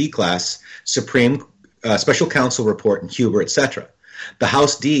regarding the D-class Supreme Special Counsel report in Huber, etc. The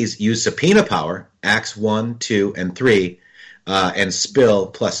House Ds use subpoena power, Acts 1, 2, and 3, and spill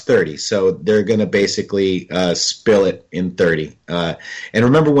plus 30. So they're going to basically spill it in 30. And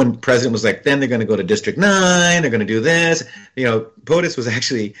remember when President was like, then they're going to go to District 9, they're going to do this. You know, POTUS was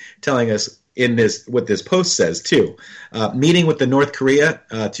actually telling us in this, what this post says too. Meeting with the North Korea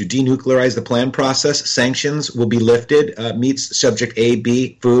to denuclearize the plan process. Sanctions will be lifted. Meets subject A,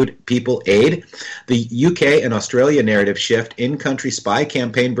 B, food, people, aid. The UK and Australia narrative shift. In-country spy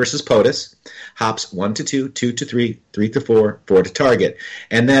campaign versus POTUS. Hops 1 to 2, 2 to 3, 3 to 4, 4 to target.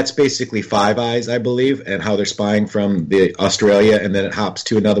 And that's basically Five Eyes, I believe, and how they're spying from the Australia, and then it hops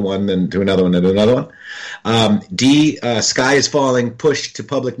to another one, then to another one, and another one. D, sky is falling, push to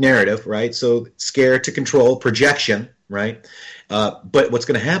public narrative, right? So scare to control, projection, right? But what's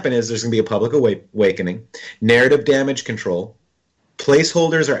going to happen is there's going to be a public awakening, narrative damage control,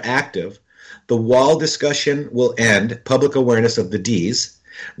 placeholders are active, the wall discussion will end, public awareness of the Ds,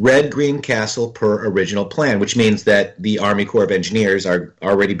 Red Green Castle per original plan, which means that the Army Corps of Engineers are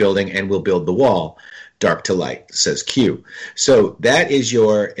already building and will build the wall. Dark to light, says Q. So that is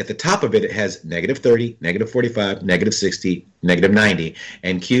your, at the top of it, it has -30, -45, -60, -90.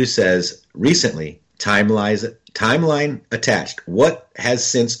 And Q says, recently, timeline attached. What has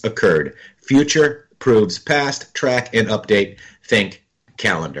since occurred? Future proves past, track and update. Think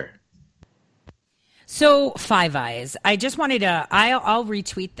calendar. So, Five Eyes, I just wanted to, I'll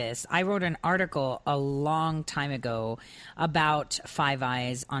retweet this. I wrote an article a long time ago about Five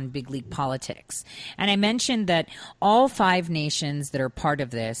Eyes on Big League Politics. And I mentioned that all 5 nations that are part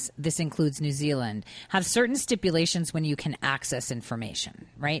of this includes New Zealand, have certain stipulations when you can access information,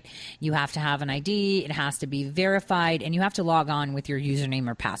 right? You have to have an ID, it has to be verified, and you have to log on with your username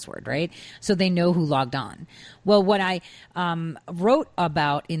or password, right? So they know who logged on. Well, what I wrote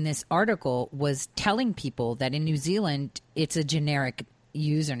about in this article was telling people that in New Zealand, it's a generic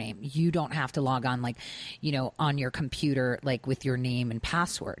username. You don't have to log on, like, you know, on your computer, like with your name and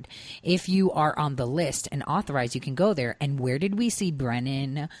password. If you are on the list and authorized, you can go there. And where did we see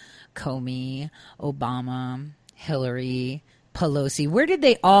Brennan, Comey, Obama, Hillary, Pelosi? Where did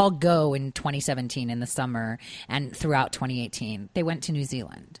they all go in 2017 in the summer and throughout 2018? They went to New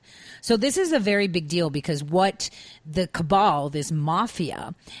Zealand. So this is a very big deal because what the cabal, this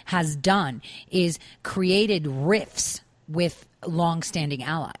mafia, has done is created rifts with longstanding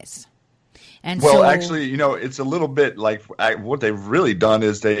allies. And well, so, actually, you know, it's a little bit like what they've really done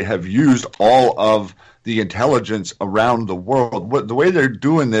is they have used all of the intelligence around the world. The way they're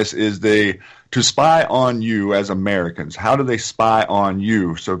doing this is to spy on you as Americans. How do they spy on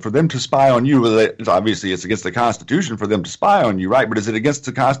you? So for them to spy on you, obviously it's against the Constitution for them to spy on you, right? But is it against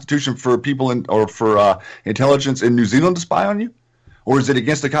the Constitution for people or for intelligence in New Zealand to spy on you? Or is it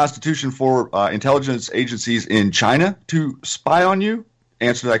against the Constitution for intelligence agencies in China to spy on you?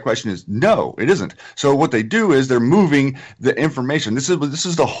 Answer to that question is no, it isn't. So what they do is they're moving the information. This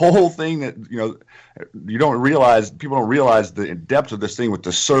is the whole thing that, you know, people don't realize the depth of this thing with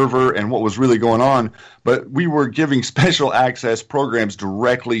the server and what was really going on. But we were giving special access programs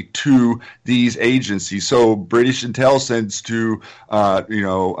directly to these agencies. So British Intel sends to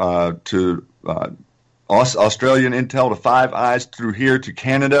Australian Intel to Five Eyes, through here to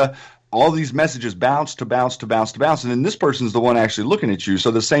Canada. All these messages bounce to bounce to bounce to bounce, and then this person's the one actually looking at you. So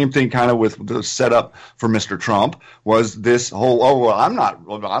the same thing kind of with the setup for Mr. Trump was this whole, I'm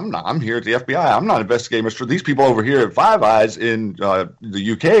here at the FBI. I'm not investigating Mr. These people over here at Five Eyes in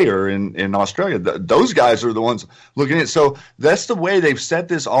the UK or in Australia, those guys are the ones looking at it. So that's the way they've set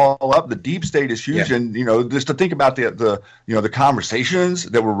this all up. The deep state is huge, and just to think about the conversations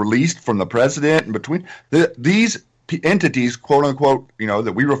that were released from the president and between these entities, quote unquote,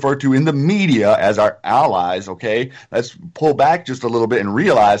 that we refer to in the media as our allies. Okay, let's pull back just a little bit and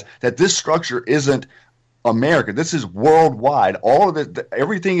realize that this structure isn't America. This is worldwide. All of it,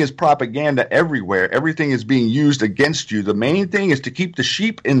 everything is propaganda everywhere. Everything is being used against you. The main thing is to keep the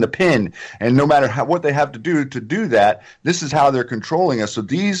sheep in the pen, and no matter what they have to do that, this is how they're controlling us. So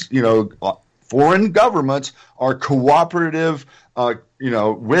these, foreign governments are cooperative,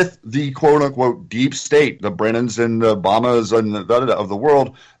 with the quote-unquote deep state, the Brennans and the Obamas and of the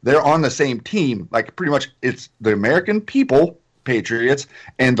world. They're on the same team. Like, pretty much it's the American people, patriots,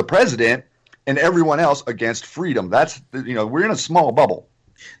 and the president and everyone else against freedom. That's, we're in a small bubble.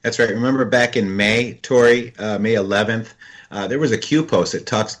 That's right. Remember back in May, Tori, May 11th, there was a Q post that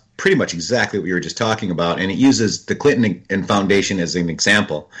talks pretty much exactly what you were just talking about, and it uses the Clinton and Foundation as an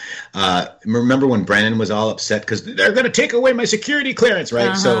example. Remember when Brennan was all upset because they're going to take away my security clearance,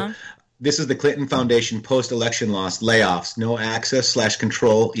 right? So this is the Clinton Foundation post-election loss layoffs. No access /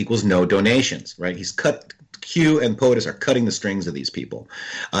 control equals no donations, right? He's cut. Q and POTUS are cutting the strings of these people.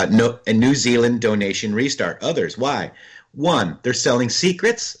 And New Zealand donation restart. Others, why? 1, they're selling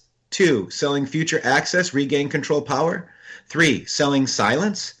secrets. 2, selling future access, regain control power. 3, selling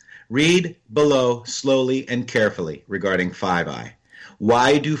silence. Read below slowly and carefully regarding Five Eye.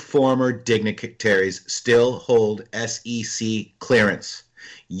 Why do former dignitaries still hold SEC clearance?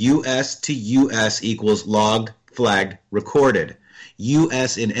 U.S. to U.S. equals logged, flagged, recorded.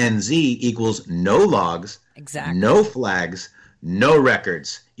 U.S. in NZ equals no logs, exactly. No flags, no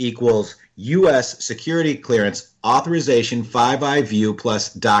records, equals U.S. security clearance authorization 5i view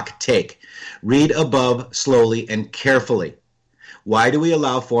plus doc take. Read above slowly and carefully. Why do we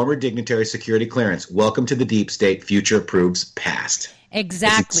allow former dignitary security clearance? Welcome to the deep state. Future proves past.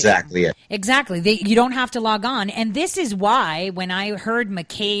 Exactly. That's exactly it. Exactly. You don't have to log on. And this is why when I heard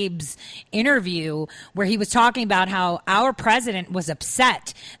McCabe's interview where he was talking about how our president was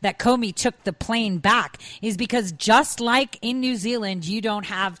upset that Comey took the plane back is because just like in New Zealand, you don't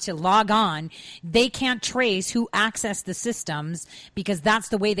have to log on. They can't trace who accessed the systems because that's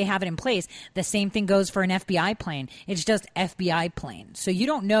the way they have it in place. The same thing goes for an FBI plane. It's just FBI plane. So you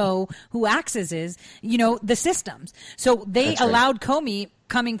don't know who accesses, the systems. So they allowed Comey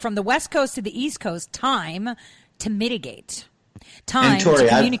coming from the West Coast to the East Coast time to mitigate. Time and Tori, to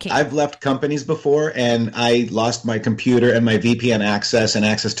communicate. I've left companies before and I lost my computer and my VPN access and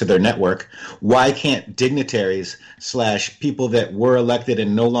access to their network. Why can't dignitaries / people that were elected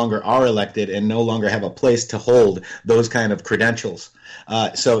and no longer are elected and no longer have a place to hold those kind of credentials?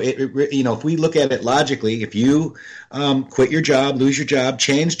 So, if we look at it logically, if you quit your job, lose your job,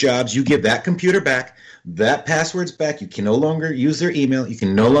 change jobs, you give that computer back, that password's back, you can no longer use their email, you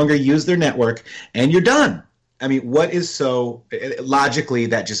can no longer use their network, and you're done. I mean, what is so logically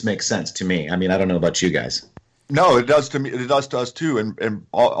that just makes sense to me? I mean, I don't know about you guys. No, it does to me. It does to us too, and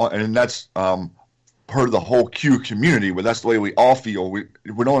that's part of the whole Q community. But that's the way we all feel. We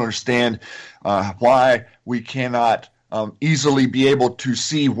don't understand why we cannot easily be able to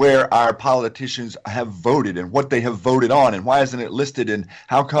see where our politicians have voted and what they have voted on, and why isn't it listed, and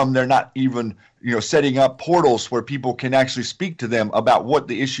how come they're not even setting up portals where people can actually speak to them about what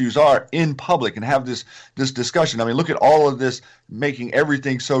the issues are in public and have this discussion. I mean, look at all of this making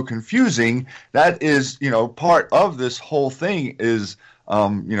everything so confusing. That is, part of this whole thing is,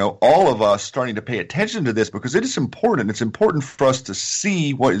 all of us starting to pay attention to this because it is important. It's important for us to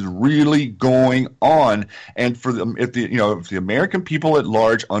see what is really going on, and for if the American people at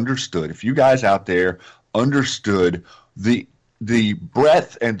large understood, if you guys out there understood the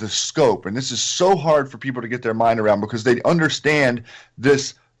breadth and the scope, and this is so hard for people to get their mind around because they understand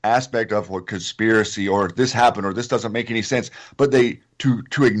this aspect of what conspiracy or this happened or this doesn't make any sense, but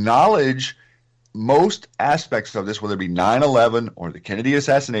to acknowledge most aspects of this, whether it be 9/11 or the Kennedy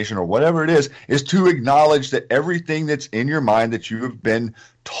assassination or whatever it is to acknowledge that everything that's in your mind that you have been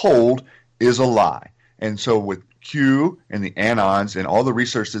told is a lie. And so with Q and the Anons and all the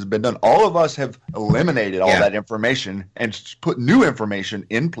research that's been done, all of us have eliminated all that information and put new information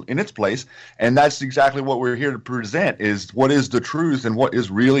in its place. And that's exactly what we're here to present, is what is the truth and what is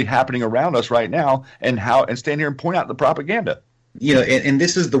really happening around us right now, and stand here and point out the propaganda. You know, and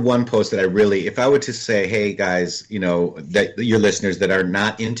this is the one post that I really, if I were to say, hey guys, you know, that your listeners that are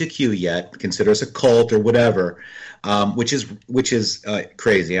not into Q yet, consider us a cult or whatever, which is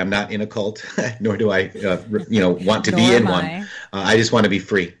crazy. I'm not in a cult, nor do I, want to be in one. I just want to be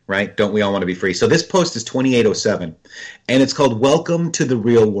free, right? Don't we all want to be free? So this post is 2807, and it's called "Welcome to the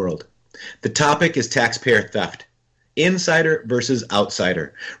Real World." The topic is taxpayer theft, insider versus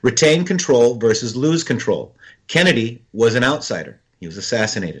outsider, retain control versus lose control. Kennedy was an outsider. He was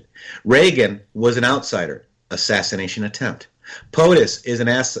assassinated. Reagan was an outsider. Assassination attempt. POTUS is an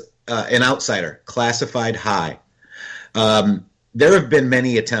outsider. Classified high. There have been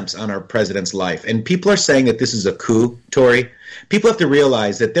many attempts on our president's life, and people are saying that this is a coup, Tori. People have to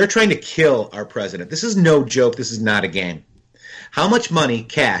realize that they're trying to kill our president. This is no joke. This is not a game. How much money,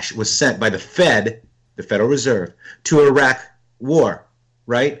 cash, was sent by the Fed, the Federal Reserve, to Iraq war?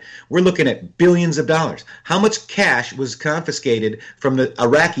 Right? We're looking at billions of dollars. How much cash was confiscated from the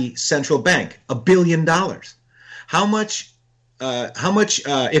Iraqi central bank? $1 billion. How much,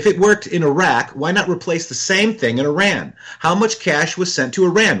 if it worked in Iraq, why not replace the same thing in Iran? How much cash was sent to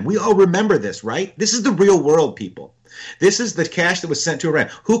Iran? We all remember this, right? This is the real world, people. This is the cash that was sent to Iran.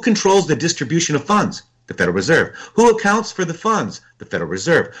 Who controls the distribution of funds? The Federal Reserve. Who accounts for the funds? The Federal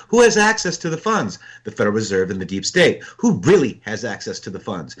Reserve. Who has access to the funds? The Federal Reserve and the deep state. Who really has access to the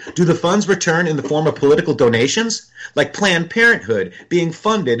funds? Do the funds return in the form of political donations? Like Planned Parenthood being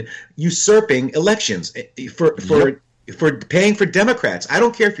funded, usurping elections for paying for Democrats. I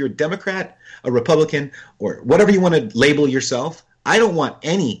don't care if you're a Democrat, a Republican, or whatever you want to label yourself. I don't want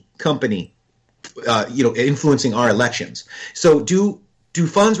any company influencing our elections. So do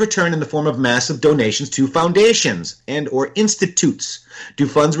funds return in the form of massive donations to foundations and or institutes? Do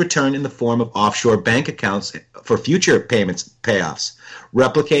funds return in the form of offshore bank accounts for future payoffs?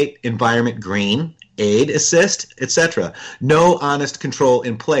 Replicate environment green, aid, assist, etc. No honest control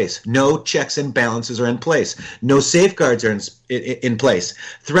in place. No checks and balances are in place. No safeguards are in place.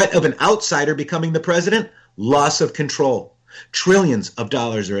 Threat of an outsider becoming the president? Loss of control. Trillions of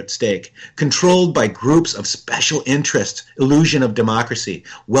dollars are at stake, controlled by groups of special interest, illusion of democracy.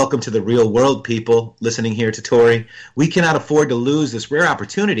 Welcome to the real world, people listening here to Tori. We cannot afford to lose this rare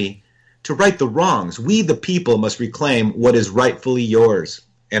opportunity to right the wrongs. We, the people, must reclaim what is rightfully yours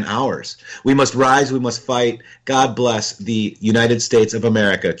and ours. We must rise, we must fight. God bless the United States of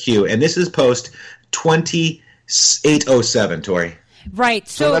America, Q. And this is post 2807, Tori. Right.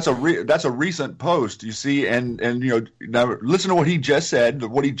 So that's a recent post, you see, and now listen to what he just said,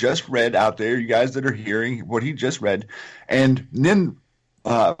 what he just read out there, you guys that are hearing what he just read, and then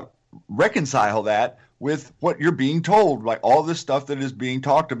reconcile that with what you're being told, like all this stuff that is being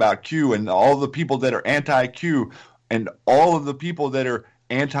talked about Q, and all the people that are anti-Q, and all of the people that are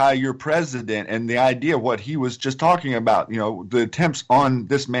anti your president, and the idea of what he was just talking about, the attempts on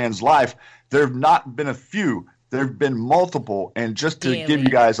this man's life. There have not been a few. There have been multiple, and just to give you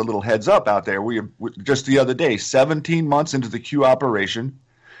guys a little heads up out there, we just the other day, 17 months into the Q operation,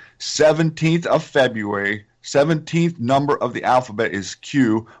 17th of February, 17th number of the alphabet is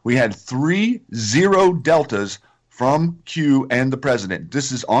Q. We had 3 0 deltas from Q and the president.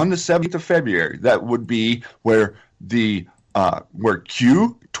 This is on the 7th of February. That would be where where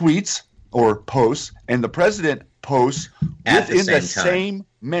Q tweets or posts, and the president posts within the same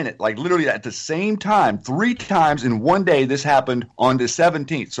minute, like literally at the same time, 3 times in one day. This happened on the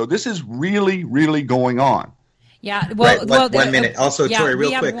 17th. So this is really, really going on. Yeah. Well, right. 1 minute. Also, yeah, Tori,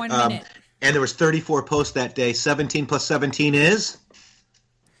 real quick. 1 minute. And there was 34 posts that day. 17 plus 17 is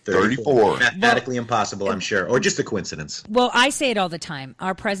 34. Mathematically impossible, I'm sure, or just a coincidence. Well, I say it all the time.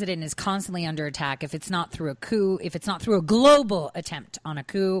 Our president is constantly under attack. If it's not through a coup, if it's not through a global attempt on a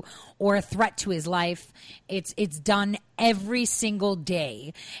coup or a threat to his life, it's done every single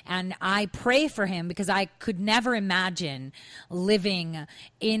day. And I pray for him because I could never imagine living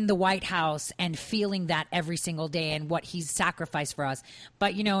in the White House and feeling that every single day and what he's sacrificed for us.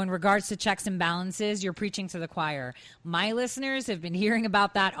 But, in regards to checks and balances, you're preaching to the choir. My listeners have been hearing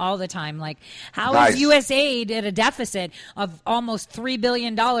about that that all the time. Like, how Nice. is USAID at a deficit of almost $3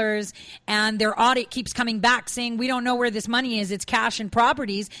 billion and their audit keeps coming back saying we don't know where this money is, it's cash and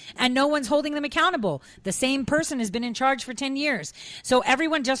properties, and no one's holding them accountable. The same person has been in charge for 10 years. So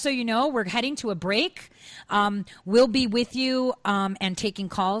everyone, just so you know, we're heading to a break. We'll be with you and taking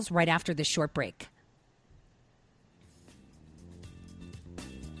calls right after this short break.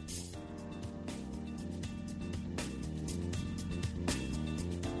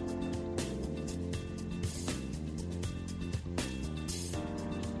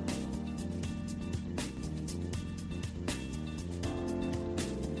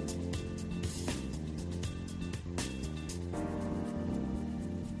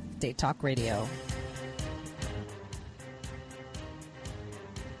 State Talk Radio.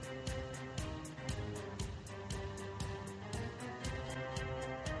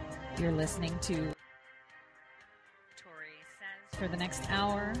 You're listening to Tori Says. For the next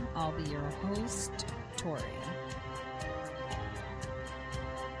hour, I'll be your host, Tori.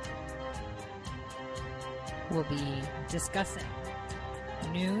 We'll be discussing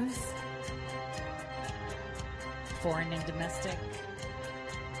news, foreign and domestic,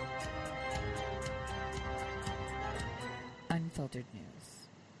 unfiltered news.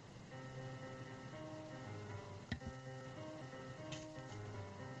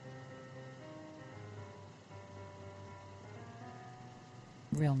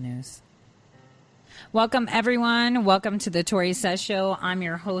 Real news. Welcome, everyone. Welcome to the Tori Says Show. I'm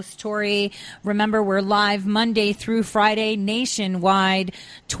your host, Tori. Remember, we're live Monday through Friday nationwide,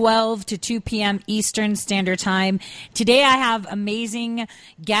 12 to 2 p.m. Eastern Standard Time. Today, I have amazing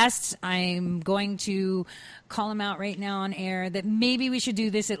guests. I'm going to call them out right now on air that maybe we should do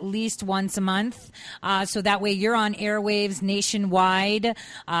this at least once a month. So that way you're on airwaves nationwide,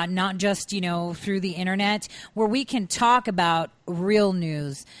 not just, through the internet, where we can talk about real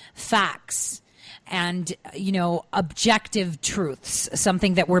news, facts, and, objective truths,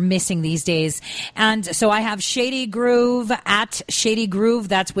 something that we're missing these days. And so I have Shady Groove at Shady Groove,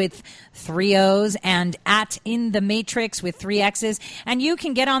 that's with 3 O's, and at In the Matrix with 3 X's. And you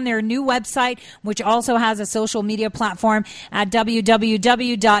can get on their new website, which also has a social media platform, at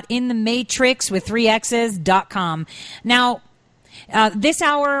www.inthematrix.com. Now, this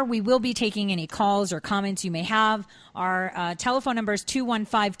hour, we will be taking any calls or comments you may have. Our telephone number is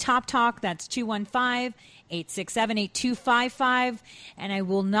 215-TOP-TALK. That's 215-867-8255. And I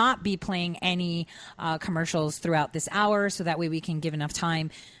will not be playing any commercials throughout this hour, so that way we can give enough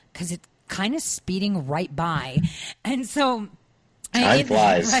time, because it's kind of speeding right by. And so... Time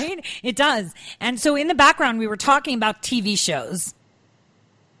flies. Right? It does. And so in the background, we were talking about TV shows.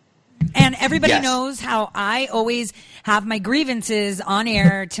 And everybody knows how I always have my grievances on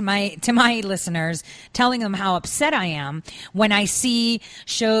air to my listeners, telling them how upset I am when I see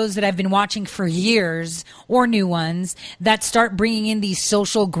shows that I've been watching for years, or new ones, that start bringing in these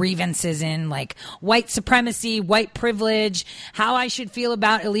social grievances in, like white supremacy, white privilege, how I should feel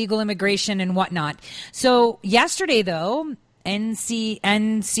about illegal immigration and whatnot. So yesterday, though, NCIS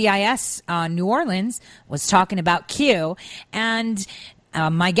New Orleans was talking about Q, and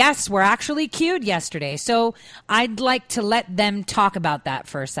my guests were actually Q'd yesterday, so I'd like to let them talk about that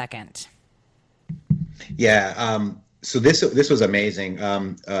for a second. Yeah, so this was amazing.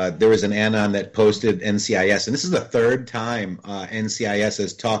 There was an anon that posted NCIS, and this is the third time NCIS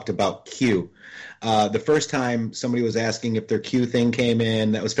has talked about Q. The first time somebody was asking if their Q thing came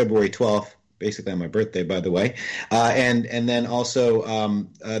in, that was February 12th. Basically on my birthday, by the way. And then also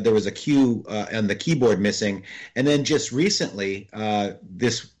there was a Q on the keyboard missing. And then just recently, I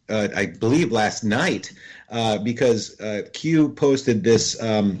believe last night, because Q posted this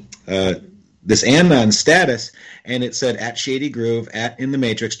this Anon status, and it said at Shady Groove, at In the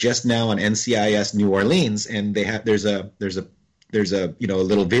Matrix, just now on NCIS New Orleans, and there's a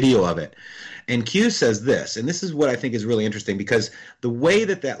little video of it. And Q says this, and this is what I think is really interesting, because the way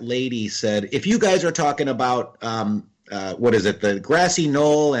that lady said, if you guys are talking about, the grassy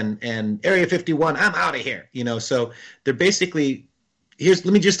knoll and Area 51, I'm out of here. So they're basically, let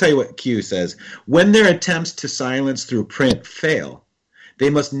me just tell you what Q says. When their attempts to silence through print fail,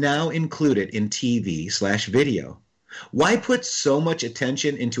 they must now include it in TV/video. Why put so much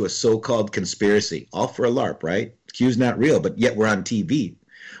attention into a so-called conspiracy? All for a LARP, right? Q's not real, but yet we're on TV.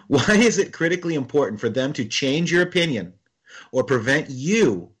 Why is it critically important for them to change your opinion or prevent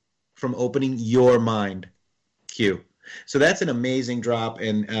you from opening your mind? Q. So that's an amazing drop.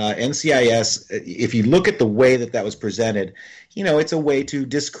 And NCIS, if you look at the way that was presented, it's a way to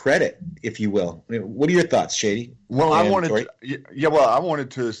discredit, if you will. What are your thoughts, Shady? Well, I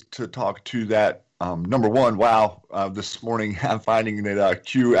wanted to talk to that number one, wow, this morning I'm finding that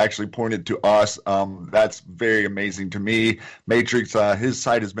Q actually pointed to us. That's very amazing to me. Matrix, his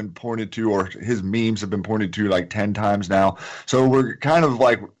site has been pointed to, or his memes have been pointed to like 10 times now. So we're kind of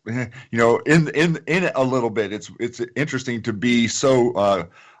like, in it a little bit. It's interesting to be so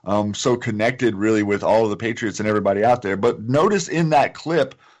connected really with all of the Patriots and everybody out there. But notice in that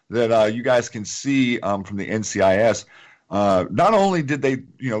clip that you guys can see from the NCIS, not only did they,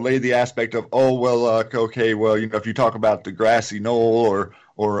 lay the aspect of, if you talk about the grassy knoll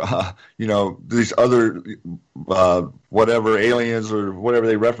or these other whatever aliens or whatever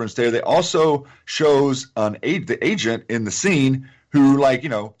they referenced there, they also shows the agent in the scene who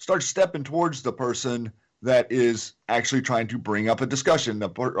starts stepping towards the person that is actually trying to bring up a discussion, a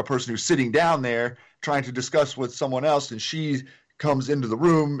person who's sitting down there trying to discuss with someone else, and she comes into the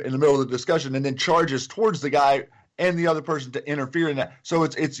room in the middle of the discussion and then charges towards the guy and the other person to interfere in that. So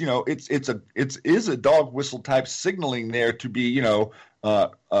it is a dog whistle type signaling there to be, to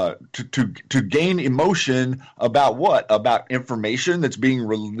gain emotion about what? About information that's being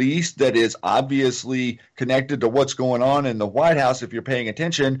released that is obviously connected to what's going on in the White House if you're paying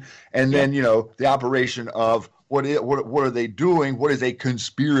attention. And then, the operation of what are they doing? What is a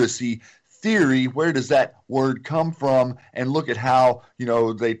conspiracy theory? Where does that word come from? And look at how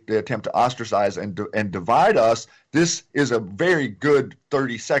they attempt to ostracize and divide us. This is a very good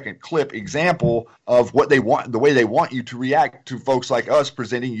 30-second clip example of what they want, the way they want you to react to folks like us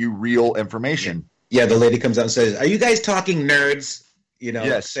presenting you real information. Yeah, the lady comes out and says, "Are you guys talking nerds?"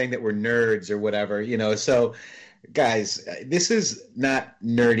 Yes. Saying that we're nerds or whatever. So guys, this is not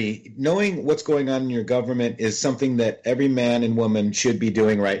nerdy. Knowing what's going on in your government is something that every man and woman should be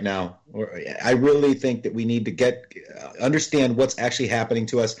doing right now. I really think that we need to understand what's actually happening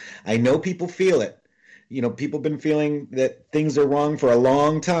to us. I know people feel it. People have been feeling that things are wrong for a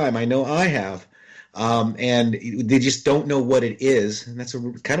long time. I know I have. And they just don't know what it is. And that's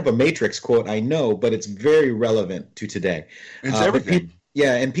kind of a Matrix quote, I know, but it's very relevant to today. It's everything.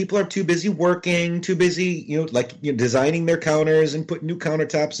 And people are too busy working, too busy, designing their counters and putting new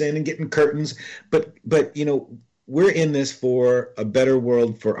countertops in and getting curtains. But we're in this for a better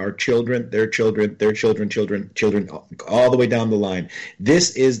world for our children, their children, their children, all the way down the line.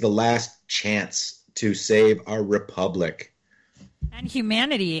 This is the last chance to save our republic. And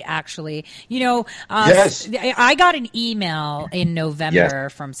humanity, actually. Yes. I got an email in November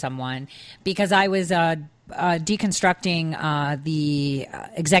from someone because I was deconstructing the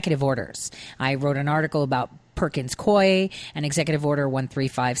executive orders. I wrote an article about Perkins-Coie and Executive Order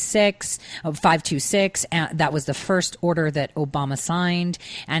 526, and that was the first order that Obama signed,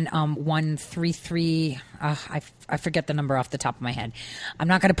 and 133, I forget the number off the top of my head. I'm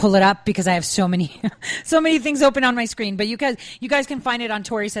not going to pull it up because I have so many things open on my screen, but you guys can find it on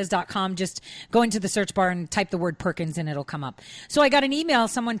ToriSays.com. Just go into the search bar and type the word Perkins and it'll come up. So I got an email,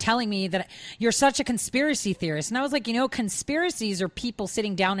 someone telling me that you're such a conspiracy theorist, and I was like, conspiracies are people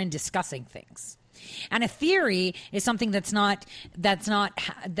sitting down and discussing things. And a theory is something that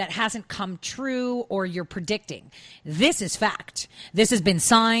hasn't come true or you're predicting. This is fact. This has been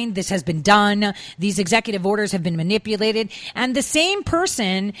signed. This has been done. These executive orders have been manipulated. And the same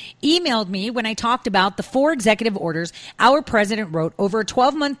person emailed me when I talked about the 4 executive orders our president wrote over a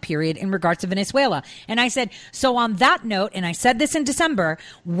 12-month period in regards to Venezuela. And I said, so on that note, and I said this in December,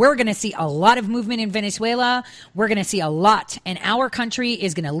 we're going to see a lot of movement in Venezuela. We're going to see a lot. And our country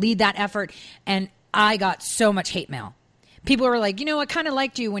is going to lead that effort. And I got so much hate mail. People were like, I kind of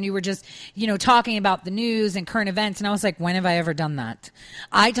liked you when you were just, talking about the news and current events. And I was like, when have I ever done that?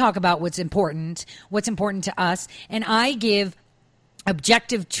 I talk about what's important to us, and I give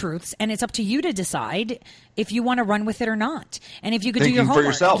objective truths, and it's up to you to decide if you want to run with it or not. And if you could do your homework. For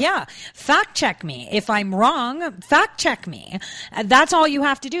yourself. Yeah. Fact check me. If I'm wrong, fact check me. That's all you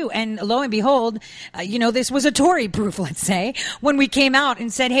have to do. And lo and behold, this was a Tory proof, let's say, when we came out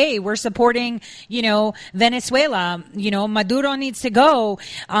and said, hey, we're supporting, Venezuela, Maduro needs to go.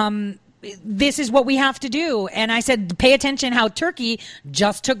 This is what we have to do. And I said, pay attention how Turkey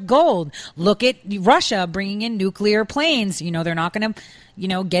just took gold. Look at Russia bringing in nuclear planes. They're not going to,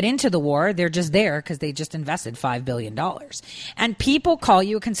 get into the war. They're just there because they just invested $5 billion. And people call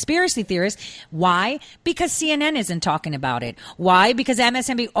you a conspiracy theorist. Why? Because CNN isn't talking about it. Why? Because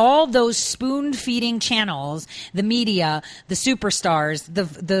MSNBC, all those spoon-feeding channels, the media, the superstars,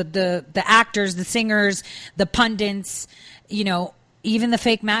 the actors, the singers, the pundits, even the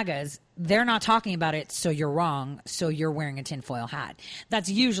fake MAGAs, they're not talking about it, so you're wrong, so you're wearing a tinfoil hat. That's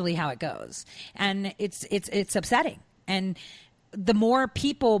usually how it goes. And it's upsetting. And the more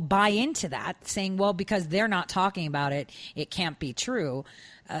people buy into that, saying, well, because they're not talking about it, it can't be true,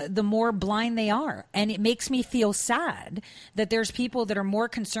 the more blind they are. And it makes me feel sad that there's people that are more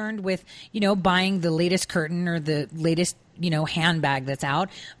concerned with, buying the latest curtain or the latest, handbag that's out,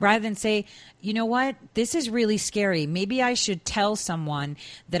 rather than say, you know what, this is really scary. Maybe I should tell someone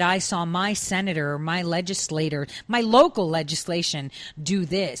that I saw my senator or my legislator, my local legislation do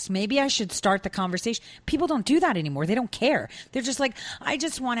this. Maybe I should start the conversation. People don't do that anymore. They don't care. They're just like, I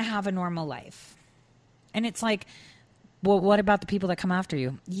just want to have a normal life. And it's like, well, what about the people that come after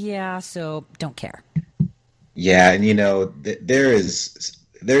you? Yeah, so don't care. Yeah, and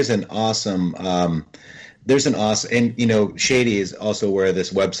there's an awesome and Shady is also aware of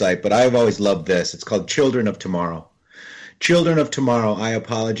this website, but I've always loved this. It's called Children of Tomorrow. Children of Tomorrow, I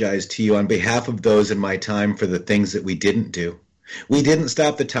apologize to you on behalf of those in my time for the things that we didn't do. We didn't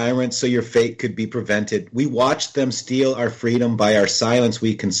stop the tyrants so your fate could be prevented. We watched them steal our freedom. By our silence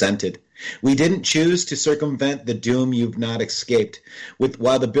we consented. We didn't choose to circumvent the doom you've not escaped,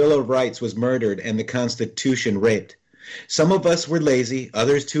 while the Bill of Rights was murdered and the Constitution raped. Some of us were lazy,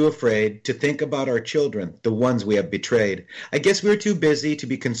 others too afraid to think about our children, the ones we have betrayed. I guess we were too busy to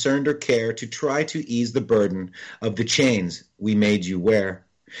be concerned or care to try to ease the burden of the chains we made you wear.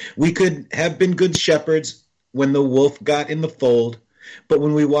 We could have been good shepherds when the wolf got in the fold, but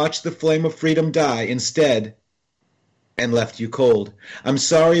when we watched the flame of freedom die instead and left you cold. I'm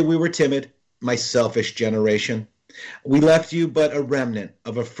sorry we were timid, my selfish generation. We left you but a remnant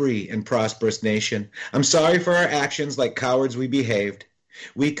of a free and prosperous nation. I'm sorry for our actions, like cowards we behaved.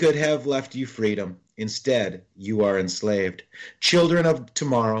 We could have left you freedom. Instead, you are enslaved. Children of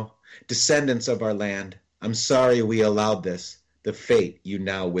tomorrow, descendants of our land, I'm sorry we allowed this, the fate you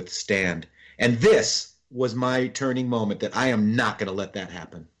now withstand. And this was my turning moment that I am not going to let that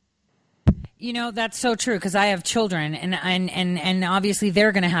happen. That's so true, because I have children, and obviously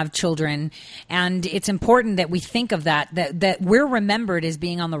they're going to have children, and it's important that we think of that we're remembered as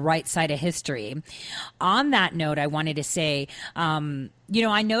being on the right side of history. On that note, I wanted to say, I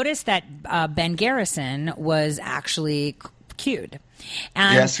noticed that Ben Garrison was actually cued.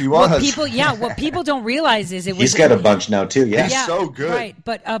 And yes, he was. What people don't realize is he's got a bunch now too. Yeah, he's so good. Right,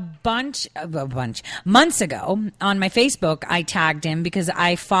 but a bunch months ago on my Facebook, I tagged him because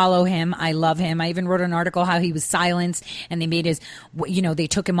I follow him. I love him. I even wrote an article how he was silenced and they made they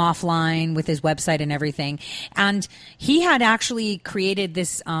took him offline with his website and everything. And he had actually created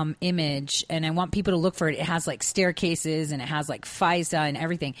this image, and I want people to look for it. It has like staircases and it has like FISA and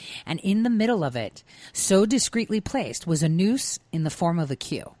everything. And in the middle of it, so discreetly placed, was a noose in the form of a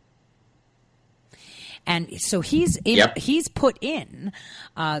Q. And so he's put in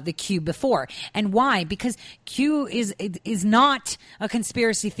the Q before. And why? Because Q is not a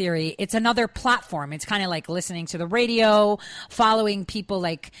conspiracy theory. It's another platform. It's kind of like listening to the radio, following people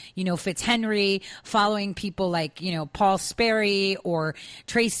like, Fitzhenry, following people like, Paul Sperry or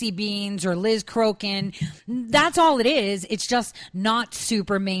Tracy Beans or Liz Crokin. That's all it is. It's just not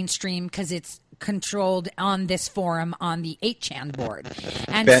super mainstream because it's controlled on this forum on the 8chan board.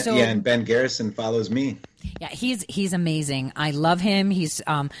 And and Ben Garrison follows me. Yeah, he's amazing. I love him. He's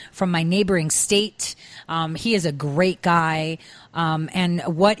from my neighboring state. He is a great guy. And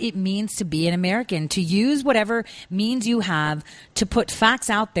what it means to be an American, to use whatever means you have to put facts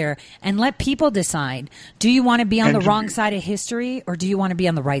out there and let people decide, do you want to be on the wrong side of history or do you want to be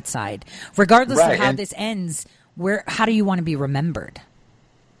on the right side? Regardless of how this ends, how do you want to be remembered?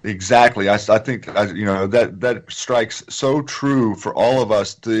 Exactly. I think that strikes so true for all of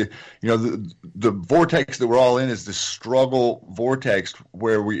us. The vortex that we're all in is the struggle vortex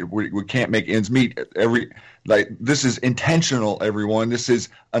where we can't make ends meet. This is intentional, everyone. This is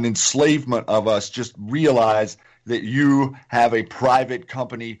an enslavement of us. Just realize that you have a private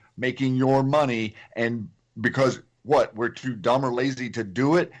company making your money, and because we're too dumb or lazy to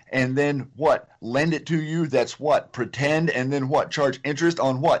do it, and then lend it to you. That's pretend, and then charge interest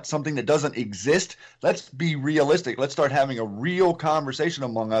on something that doesn't exist. Let's be realistic. Let's start having a real conversation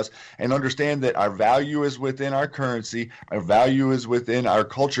among us and understand that our value is within our currency, our value is within our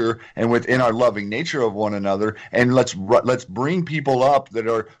culture, and within our loving nature of one another. And let's bring people up that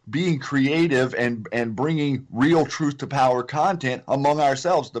are being creative and bringing real truth to power content among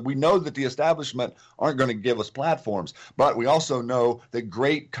ourselves. That we know that the establishment aren't going to give us platforms, but we also know that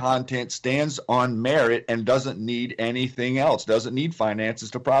great content stands on merit and doesn't need anything else, doesn't need finances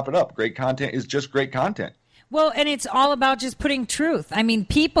to prop it up. Great content is just great content. Well, and it's all about just putting truth. I mean,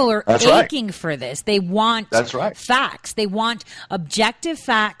 people are aching for this. They want facts. They want objective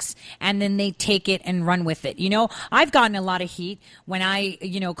facts, and then they take it and run with it. You know, I've gotten a lot of heat when I,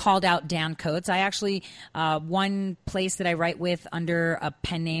 called out Dan Coates. I actually, one place that I write with under a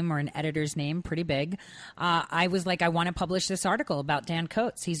pen name or an editor's name, pretty big, I was like, I want to publish this article about Dan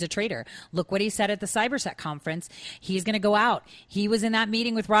Coates. He's a traitor. Look what he said at the CyberSec conference. He's going to go out. He was in that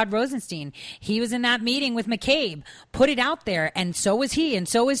meeting with Rod Rosenstein. He was in that meeting with McCabe, put it out there, and so was he, and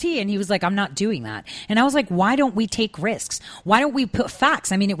so was he. And he was like, I'm not doing that. And I was like, why don't we take risks? Why don't we put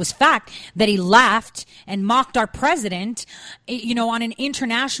facts? I mean, it was fact that he laughed and mocked our president, on an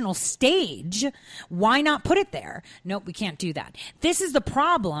international stage. Why not put it there? Nope, we can't do that. This is the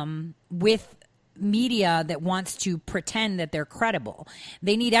problem with media that wants to pretend that they're credible.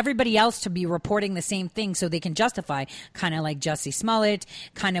 They need everybody else to be reporting the same thing so they can justify, kind of like Jussie Smollett,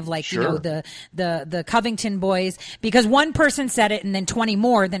 kind of like, the Covington boys, because one person said it and then 20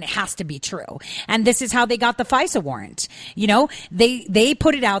 more, then it has to be true. And this is how they got the FISA warrant. They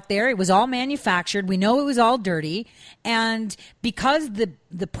put it out there. It was all manufactured. We know it was all dirty. And because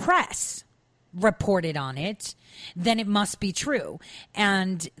the press reported on it, then it must be true.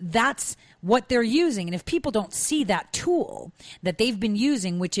 And that's what they're using. And if people don't see that tool that they've been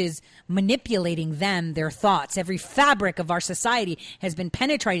using, which is manipulating them, their thoughts, every fabric of our society has been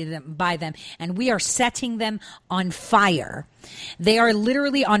penetrated by them, and we are setting them on fire. They are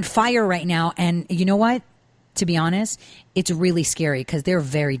literally on fire right now. And you know what? To be honest, it's really scary because they're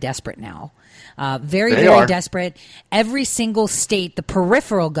very desperate now. Very desperate. Every single state, the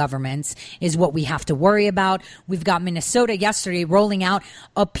peripheral governments, is what we have to worry about. We've got Minnesota yesterday rolling out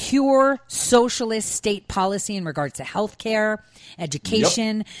a pure socialist state policy in regards to healthcare,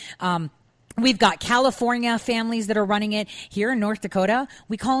 education. Yep. We've got California families that are running it. Here in North Dakota,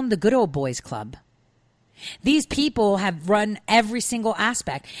 we call them the Good Old Boys Club. These people have run every single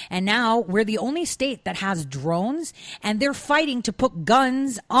aspect. And now we're the only state that has drones, and they're fighting to put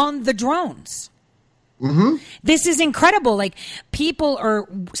guns on the drones. Mm-hmm. This is incredible. Like, people are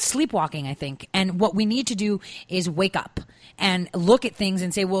sleepwalking, I think. And what we need to do is wake up and look at things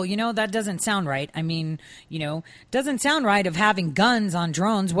and say, well, that doesn't sound right. I mean, doesn't sound right of having guns on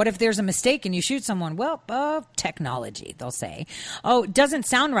drones. What if there's a mistake and you shoot someone? Well, technology, they'll say. Oh, it doesn't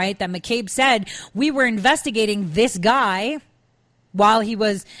sound right that McCabe said we were investigating this guy while he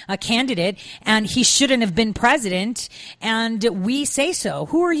was a candidate and he shouldn't have been president. And we say so.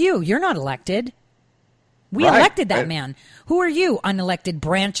 Who are you? You're not elected. We elected that man. Who are you, unelected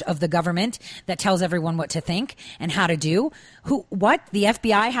branch of the government that tells everyone what to think and how to do? What? The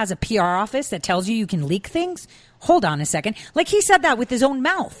FBI has a PR office that tells you can leak things? Hold on a second. Like, he said that with his own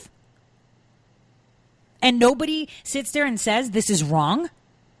mouth. And nobody sits there and says this is wrong?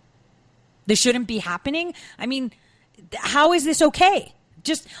 This shouldn't be happening? I mean, how is this okay?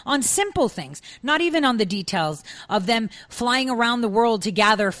 Just on simple things, not even on the details of them flying around the world to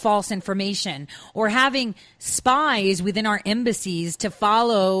gather false information, or having spies within our embassies to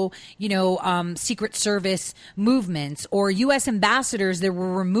follow, Secret Service movements, or U.S. ambassadors that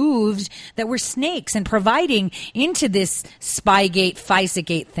were removed that were snakes and providing into this Spygate,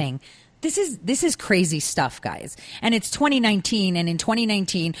 FISA-gate thing. This is crazy stuff, guys. And it's 2019, and in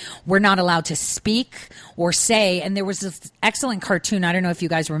 2019, we're not allowed to speak or say. And there was this excellent cartoon. I don't know if you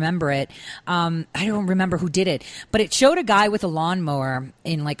guys remember it. I don't remember who did it, but it showed a guy with a lawnmower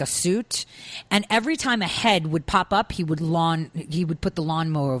in like a suit. And every time a head would pop up, he would put the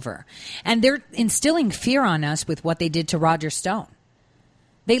lawnmower over. And they're instilling fear on us with what they did to Roger Stone.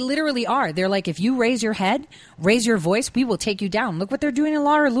 They literally are. They're like, if you raise your head, raise your voice, we will take you down. Look what they're doing to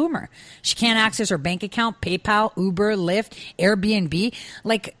Laura Loomer. She can't access her bank account, PayPal, Uber, Lyft, Airbnb.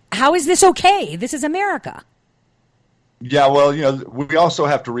 Like, how is this okay? This is America. Yeah, well, we also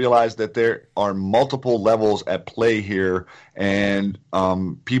have to realize that there are multiple levels at play here, and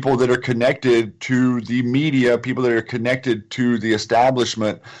people that are connected to the media, people that are connected to the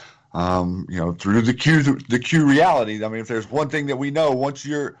establishment, through the Q reality. I mean, if there's one thing that we know, once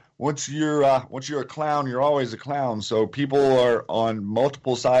you're a clown, you're always a clown. So people are on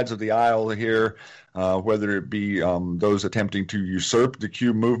multiple sides of the aisle here, whether it be those attempting to usurp the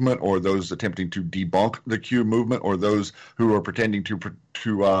Q movement, or those attempting to debunk the Q movement, or those who are pretending to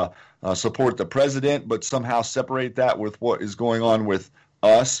support the president, but somehow separate that with what is going on with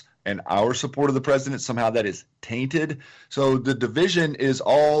us and our support of the president. Somehow that is tainted. So the division is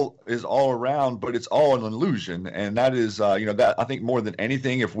all around, but it's all an illusion. And that is, that I think more than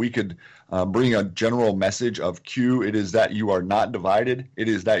anything, if we could bring a general message of Q, it is that you are not divided. It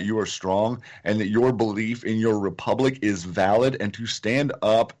is that you are strong, and that your belief in your republic is valid, and to stand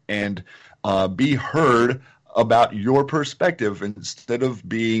up and be heard about your perspective instead of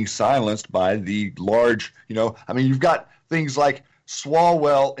being silenced by the large, you've got things like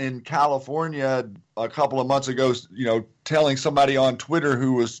Swalwell in California a couple of months ago, telling somebody on Twitter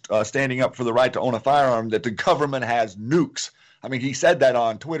who was standing up for the right to own a firearm that the government has nukes. I mean, he said that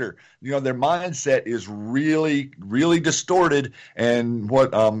on Twitter. Their mindset is really, really distorted, and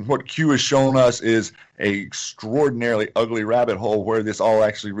what Q has shown us is a extraordinarily ugly rabbit hole where this all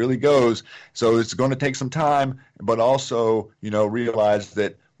actually really goes. So it's going to take some time, but also, realize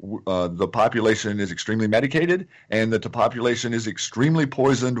that the population is extremely medicated, and that the population is extremely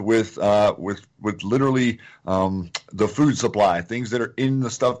poisoned with literally the food supply, things that are in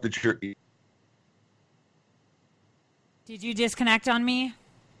the stuff that you're eating. Did you disconnect on me?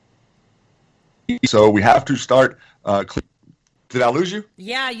 So we have to start. Did I lose you?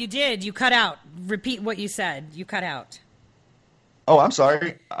 Yeah, you did. You cut out. Repeat what you said. You cut out. Oh, I'm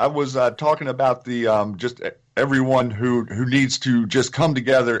sorry. I was talking about the just everyone who needs to just come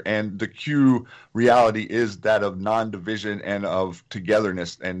together, and the Q reality is that of non-division and of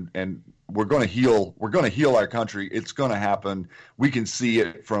togetherness, and we're going to heal. We're going to heal our country. It's going to happen. We can see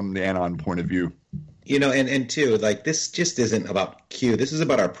it from the Anon point of view. And too, like, this just isn't about Q. This is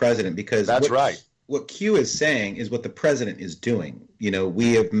about our president, because that's right. What Q is saying is what the president is doing.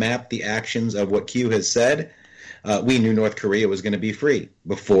 We have mapped the actions of what Q has said. We knew North Korea was going to be free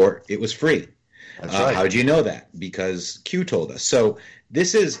before it was free. That's right. How did you know that? Because Q told us. So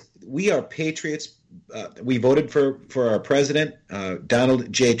we are patriots. We voted for our president,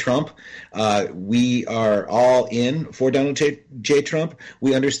 Donald J. Trump. We are all in for Donald J. Trump.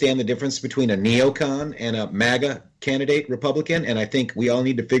 We understand the difference between a neocon and a MAGA candidate Republican, and I think we all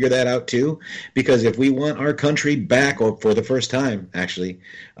need to figure that out too, because if we want our country back, or for the first time, actually,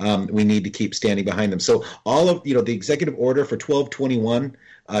 we need to keep standing behind them. So all of the executive order for 1221,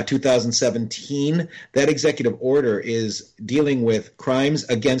 2017, that executive order is dealing with crimes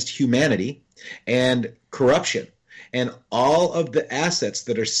against humanity and corruption. And all of the assets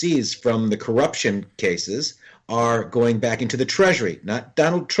that are seized from the corruption cases are going back into the Treasury, not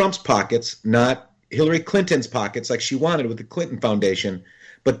Donald Trump's pockets, not Hillary Clinton's pockets like she wanted with the Clinton Foundation,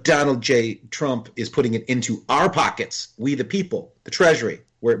 but Donald J. Trump is putting it into our pockets, we the people, the Treasury,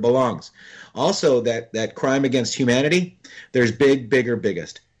 where it belongs. Also, that crime against humanity, there's big, bigger,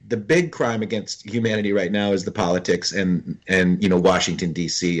 biggest. The big crime against humanity right now is the politics and Washington,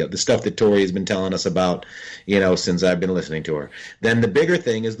 D.C., the stuff that Tori has been telling us about, since I've been listening to her. Then the bigger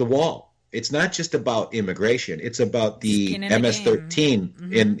thing is the wall. It's not just about immigration. It's about the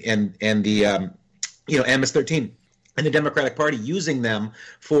MS-13 and the MS-13 and the Democratic Party using them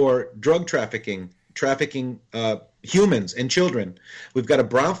for drug trafficking humans and children. We've got a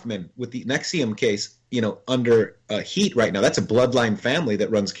Bronfman with the NXIVM case, under heat right now. That's a bloodline family that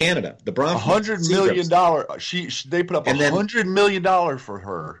runs Canada. The Bronfman, $100 million. They put up $100 million for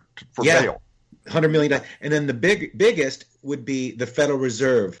her for bail. $100 million. And then the biggest would be the Federal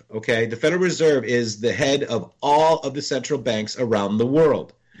Reserve. Okay, the Federal Reserve is the head of all of the central banks around the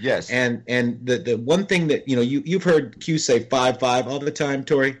world. Yes. And the one thing that you've heard Q say 5-5 all the time,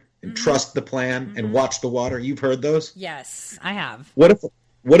 Tori, and trust the plan and watch the water. You've heard those? Yes, I have.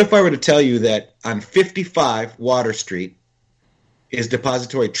 What if I were to tell you that on 55 Water Street is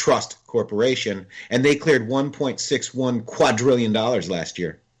Depository Trust Corporation, and they cleared $1.61 quadrillion last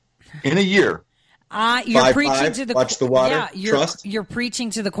year? In a year. You're preaching to the watch the water. Trust. You're preaching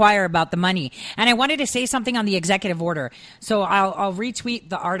to the choir about the money. And I wanted to say something on the executive order. So I'll retweet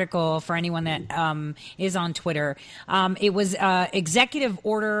the article for anyone that is on Twitter. It was executive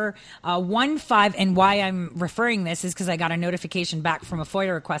order 15, and why I'm referring this is because I got a notification back from a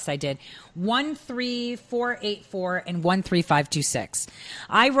FOIA request I did. 13484 and 13526.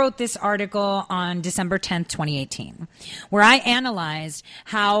 I wrote this article on December 10th, 2018, where I analyzed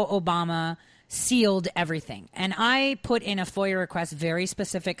how Obama sealed everything. And I put in a FOIA request very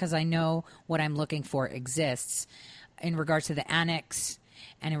specific because I know what I'm looking for exists in regards to the annex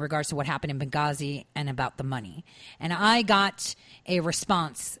and in regards to what happened in Benghazi and about the money. And I got a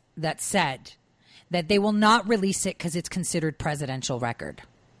response that said that they will not release it because it's considered presidential record.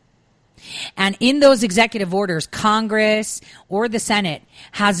 And in those executive orders, Congress or the Senate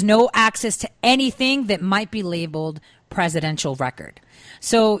has no access to anything that might be labeled presidential record.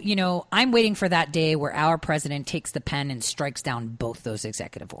 So, I'm waiting for that day where our president takes the pen and strikes down both those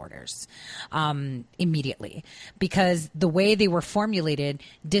executive orders immediately, because the way they were formulated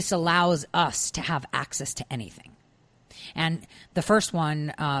disallows us to have access to anything. And the first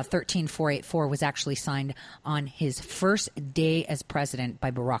one, 13484, was actually signed on his first day as president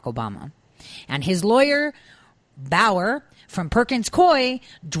by Barack Obama. And his lawyer Bauer from Perkins Coie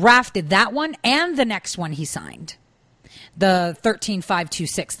drafted that one and the next one he signed, the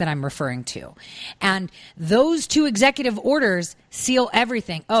 13526 that I'm referring to. And those two executive orders seal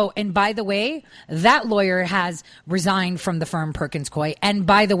everything. Oh, and by the way, that lawyer has resigned from the firm Perkins Coie. And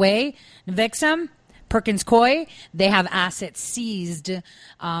by the way, Vixum, Perkins Coie, they have assets seized,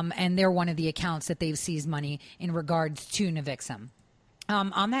 and they're one of the accounts that they've seized money in regards to Navixum.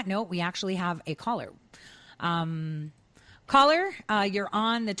 On that note, we actually have a caller. Caller, you're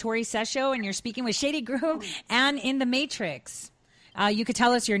on the Tori Sess Show, and you're speaking with Shady Groove and In the Matrix. You could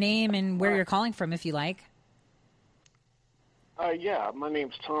tell us your name and where you're calling from if you like. Yeah, my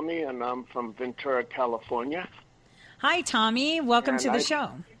name's Tommy, and I'm from Ventura, California. Hi, Tommy. Welcome to the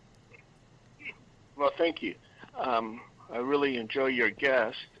show. Well, thank you. I really enjoy your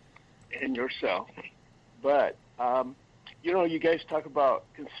guest and yourself. But, you guys talk about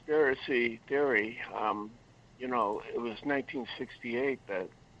conspiracy theory. It was 1968 that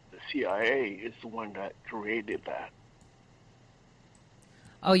the CIA is the one that created that.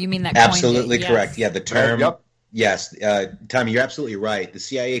 Oh, you mean that? Absolutely coined it? correct. Yes. Yeah, the term. Yep. Yes, Tommy, you're absolutely right. The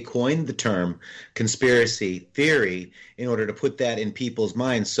CIA coined the term conspiracy theory in order to put that in people's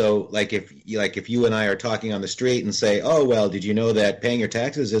minds. So, if you and I are talking on the street and say, "Oh, well, did you know that paying your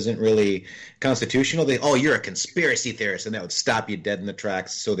taxes isn't really constitutional?" "Oh, you're a conspiracy theorist," and that would stop you dead in the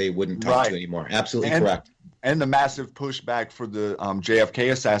tracks, so they wouldn't talk to you anymore. Absolutely correct. And the massive pushback for the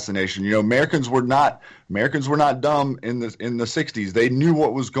JFK assassination. Americans were not dumb in the 60s. They knew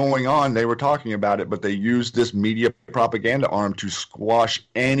what was going on. They were talking about it, but they used this media propaganda arm to squash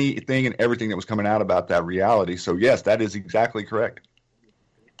anything and everything that was coming out about that reality. So yes, that is exactly correct.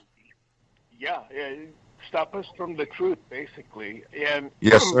 Yeah, stop us from the truth, basically. And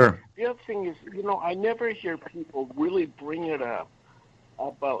yes, sir. The other thing is, I never hear people really bring it up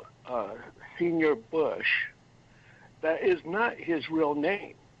about Senior Bush. That is not his real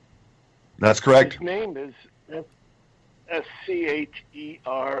name. That's correct. His name is Scherff.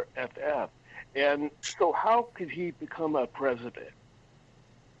 And so how could he become a president?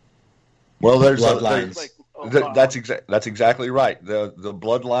 Well, there's bloodlines. That's exactly right. The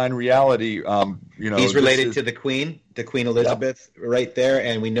bloodline reality. He's related to Queen Elizabeth, right there,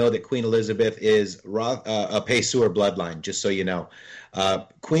 and we know that Queen Elizabeth is a Pessoa bloodline. Just so you know,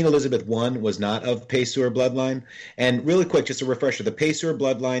 Queen Elizabeth I was not of Pessoa bloodline. And really quick, just a refresher: the Pessoa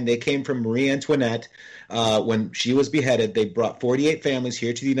bloodline, they came from Marie Antoinette. When she was beheaded, they brought 48 families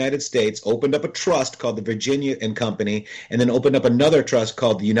here to the United States, opened up a trust called the Virginia and Company, and then opened up another trust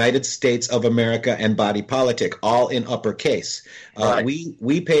called the United States of America and Body Politic, all in uppercase. Right.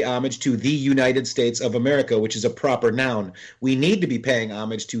 We pay homage to the United States of America, which is a proper noun. We need to be paying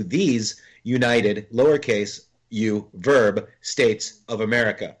homage to these United, lowercase u, verb, States of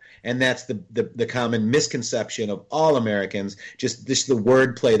America. And that's the common misconception of all Americans, just the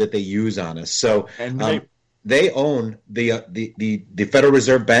wordplay that they use on us. So they own the Federal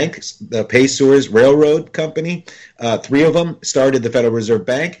Reserve Bank, the Pessoa's Railroad Company. 3 of them started the Federal Reserve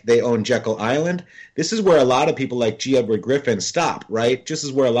Bank. They own Jekyll Island. This is where a lot of people like G. Edward Griffin stop, right? Just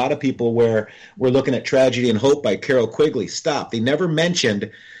as where a lot of people where we're looking at Tragedy and Hope by Carol Quigley stop. They never mentioned.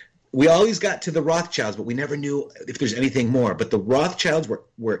 We always got to the Rothschilds, but we never knew if there's anything more. But the Rothschilds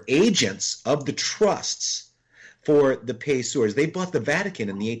were agents of the trusts for the Pessoas. They bought the Vatican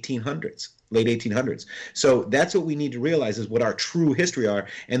in the late 1800s. So that's what we need to realize is what our true history are,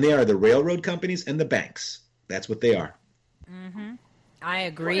 and they are the railroad companies and the banks. That's what they are. Mm-hmm. I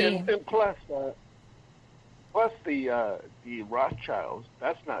agree. And plus the Rothschilds,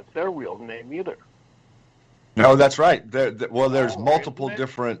 that's not their real name either. No, that's right. There's multiple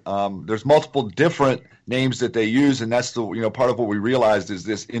different names that they use, and that's the part of what we realized is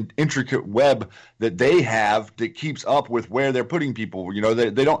this intricate web that they have that keeps up with where they're putting people. They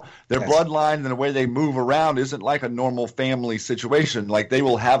don't their bloodline and the way they move around isn't like a normal family situation. Like they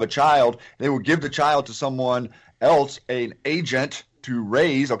will have a child, they will give the child to someone else, an agent to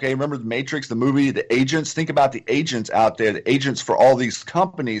raise. Okay, remember the Matrix, the movie, the agents? Think about the agents out there, the agents for all these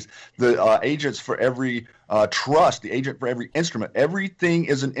companies, the agents for every trust, the agent for every instrument. Everything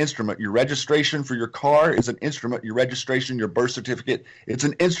is an instrument. Your registration for your car is an instrument. Your registration, your birth certificate, it's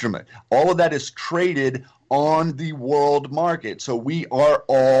an instrument. All of that is traded on the world market. So we are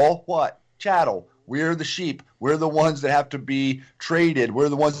all what? Chattel. We're the sheep. We're the ones that have to be traded. We're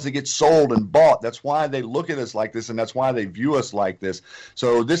the ones that get sold and bought. That's why they look at us like this, and that's why they view us like this.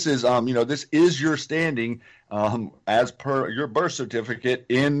 So this is, this is your standing as per your birth certificate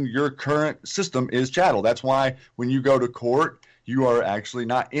in your current system is chattel. That's why when you go to court, you are actually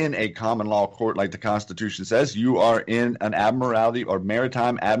not in a common law court like the Constitution says. You are in an admiralty or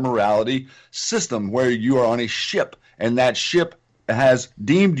maritime admiralty system where you are on a ship, and that ship has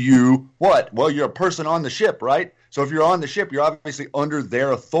deemed you what? Well, you're a person on the ship, right? So if you're on the ship, you're obviously under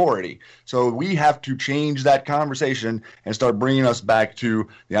their authority. So we have to change that conversation and start bringing us back to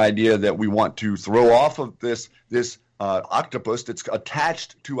the idea that we want to throw off of this octopus that's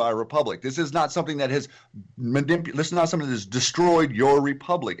attached to our republic. This is not something that has this is not something that has destroyed your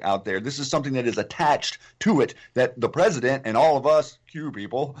republic out there. This is something that is attached to it that the president and all of us Q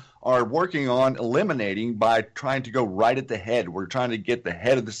people are working on eliminating by trying to go right at the head. We're trying to get the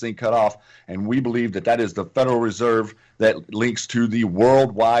head of this thing cut off, and we believe that that is the Federal Reserve that links to the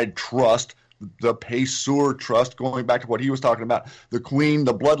worldwide trust, the Paysur Trust, going back to what he was talking about, the Queen,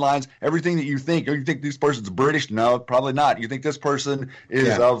 the bloodlines, everything that you think. You think this person's British? No, probably not. You think this person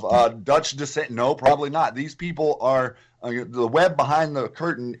is of Dutch descent? No, probably not. These people are the web behind the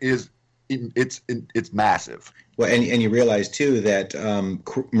curtain is it's massive. Well, and you realize too that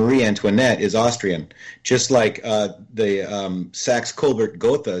Marie Antoinette is Austrian, just like the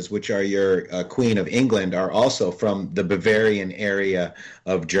Saxe-Coburg-Gothas, which are your Queen of England, are also from the Bavarian area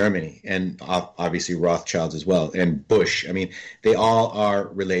of Germany, and obviously Rothschilds as well, and Bush. I mean, they all are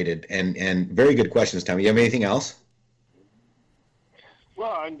related. And very good questions, Tommy. You have anything else?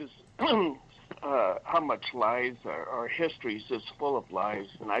 Well, I'm just how much lies our history is just full of lies,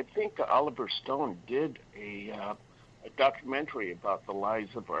 and I think Oliver Stone did a documentary about the lies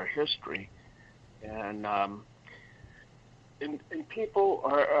of our history, and people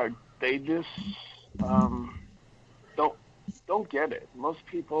are they just don't get it. Most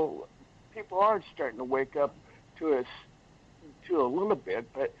people are starting to wake up to a little bit,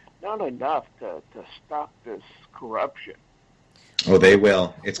 but not enough to stop this corruption. Oh, they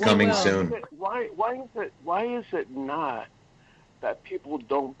will. It's coming soon. Why is it not that people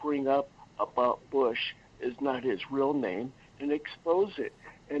don't bring up about Bush is not his real name and expose it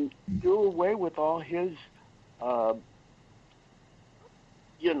and do away with all his, the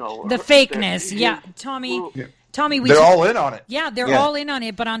fakeness? Tommy, they're all in on it. Yeah, they're all in on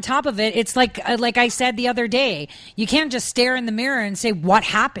it. But on top of it, it's like I said the other day, you can't just stare in the mirror and say, what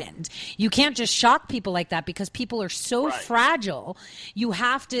happened? You can't just shock people like that because people are so fragile. You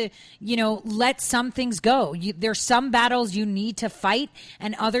have to, let some things go. There's some battles you need to fight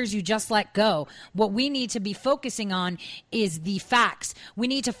and others you just let go. What we need to be focusing on is the facts. We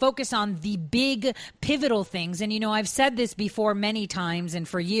need to focus on the big pivotal things. And, I've said this before many times and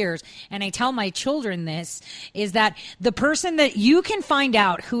for years, and I tell my children this, is that the person that you can find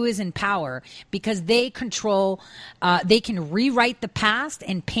out who is in power because they control, they can rewrite the past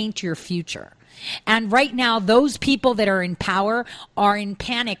and paint your future. And right now, those people that are in power are in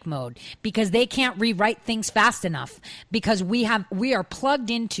panic mode because they can't rewrite things fast enough because we are plugged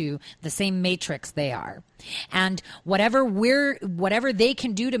into the same matrix they are. And whatever they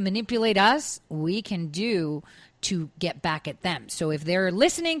can do to manipulate us, we can do to get back at them. So if they're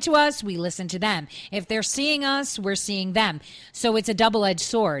listening to us, we listen to them. If they're seeing us, we're seeing them. So it's a double-edged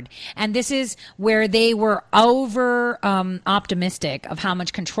sword. And this is where they were over optimistic of how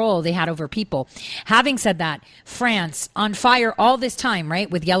much control they had over people. Having said that, France on fire all this time,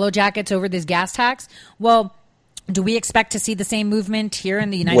 right, with yellow jackets over this gas tax. Well, do we expect to see the same movement here in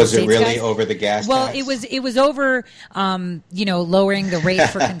the United States? Was it really over the gas tax? Well, it was over, lowering the rate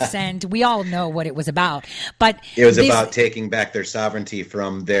for consent. We all know what it was about, but it was about taking back their sovereignty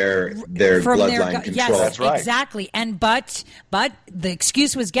from their bloodline control. Yes, that's right. Exactly. And but the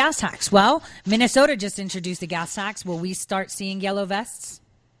excuse was gas tax. Well, Minnesota just introduced a gas tax. Will we start seeing yellow vests?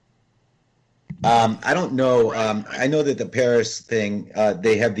 I don't know. I know that the Paris thing,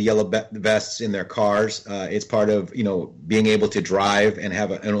 they have the yellow vests in their cars. It's part of, being able to drive and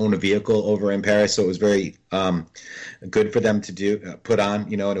have own a vehicle over in Paris. So it was very good for them to put on,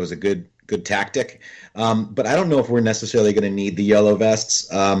 and it was a good tactic. But I don't know if we're necessarily going to need the yellow vests.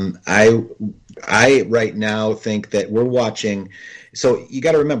 I right now think that we're watching. So you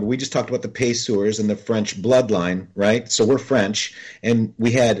got to remember, we just talked about the Paysurs and the French bloodline, right? So we're French, and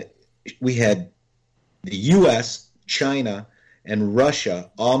we had the U.S., China, and Russia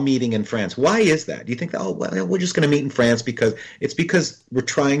all meeting in France. Why is that? Do you think that, we're just going to meet in France because we're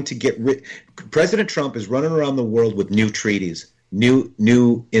trying to get rid. President Trump is running around the world with new treaties,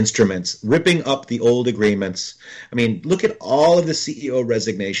 new instruments, ripping up the old agreements. I mean, look at all of the CEO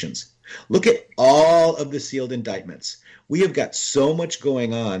resignations. Look at all of the sealed indictments. We have got so much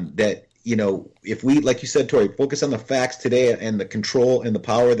going on that, if we, like you said, Tori, focus on the facts today and the control and the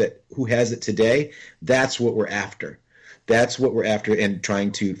power that who has it today, that's what we're after. That's what we're after and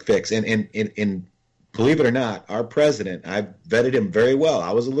trying to fix. And believe it or not, our president, I've vetted him very well.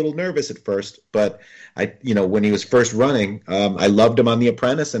 I was a little nervous at first, but when he was first running, I loved him on The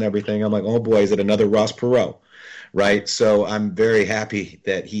Apprentice and everything. I'm like, oh boy, is it another Ross Perot? Right. So I'm very happy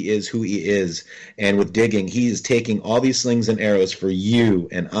that he is who he is. And with digging, he is taking all these slings and arrows for you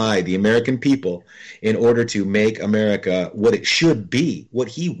and I, the American people, in order to make America what it should be, what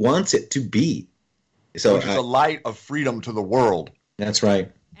he wants it to be. So which is the light of freedom to the world. That's right.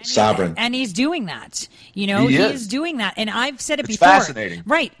 Sovereign. And he's doing that. He is doing that. And I've said it it's before. Fascinating.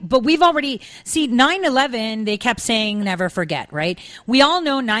 Right. But we've already, 9/11, they kept saying never forget, right? We all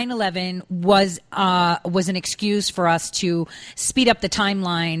know 9/11 was an excuse for us to speed up the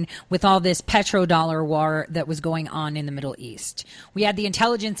timeline with all this petrodollar war that was going on in the Middle East. We had the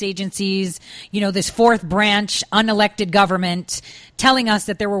intelligence agencies, this fourth branch, unelected government telling us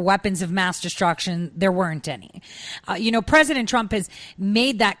that there were weapons of mass destruction. There weren't any. President Trump has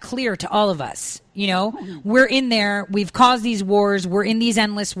made that clear to all of us. We're in there. We've caused these wars. We're in these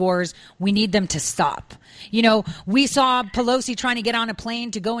endless wars. We need them to stop. We saw Pelosi trying to get on a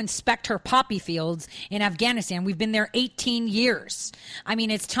plane to go inspect her poppy fields in Afghanistan. We've been there 18 years. I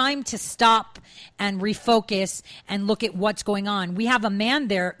mean, it's time to stop and refocus and look at what's going on. We have a man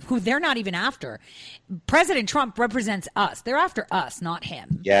there who they're not even after. President Trump represents us. They're after us, not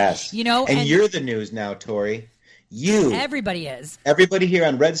him. Yes. And you're the news now, Tori. Everybody is. Everybody here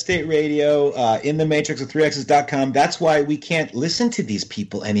on Red State Radio, in the Matrix with 3x's.com. That's why we can't listen to these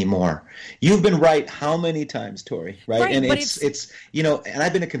people anymore. You've been right how many times, Tori? Right? And it's and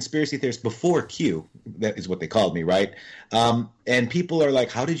I've been a conspiracy theorist before Q. That is what they called me, right? And people are like,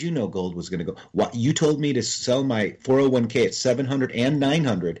 how did you know gold was going to go? What, you told me to sell my 401k at 700 and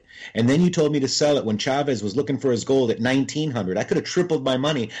 900, and then you told me to sell it when Chavez was looking for his gold at 1900. I could have tripled my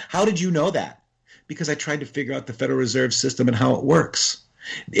money. How did you know that? Because I tried to figure out the Federal Reserve System and how it works.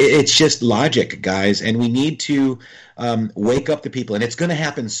 It's just logic, guys, and we need to wake up the people, and it's going to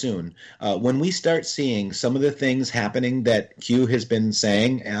happen soon. When we start seeing some of the things happening that Q has been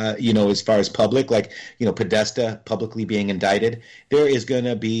saying, as far as public, like, Podesta publicly being indicted, there is going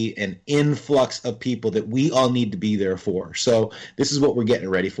to be an influx of people that we all need to be there for. So this is what we're getting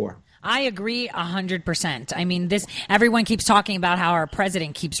ready for. I agree 100%. I mean, everyone keeps talking about how our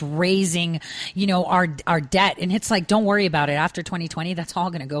president keeps raising, our debt. And it's like, don't worry about it. After 2020, that's all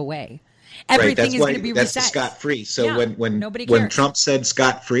going to go away. Everything is going to be reset. That's scot-free. So when Trump said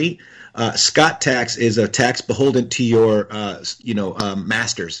scot-free, Scott tax is a tax beholden to your,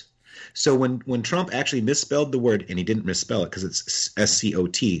 masters. So when Trump actually misspelled the word, and he didn't misspell it because it's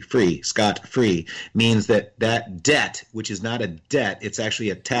S-C-O-T, free, scot-free, means that debt, which is not a debt, it's actually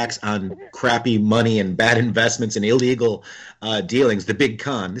a tax on crappy money and bad investments and illegal dealings, the big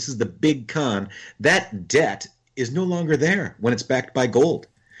con. This is the big con. That debt is no longer there when it's backed by gold.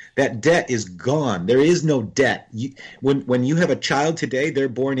 That debt is gone. There is no debt. When you have a child today, they're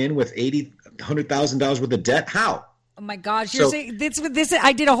born in with $100,000 worth of debt. How? Oh my gosh, you're saying this.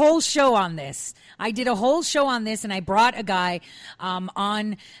 I did a whole show on this. And I brought a guy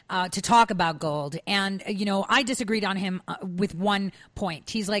on to talk about gold. And, I disagreed on him with one point.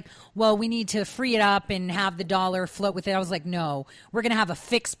 He's like, well, we need to free it up and have the dollar float with it. I was like, no, we're going to have a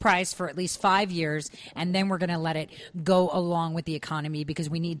fixed price for at least 5 years, and then we're going to let it go along with the economy because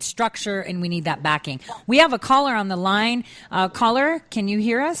we need structure and we need that backing. We have a caller on the line. Caller, can you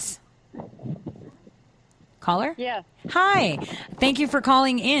hear us? Caller? Yes. Hi. Thank you for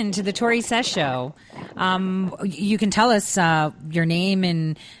calling in to the Tori Says Show. You can tell us your name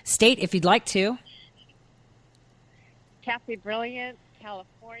and state if you'd like to. Kathy Brilliant,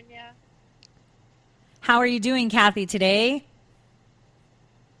 California. How are you doing, Kathy, today?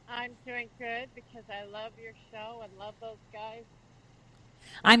 I'm doing good because I love your show and love those guys.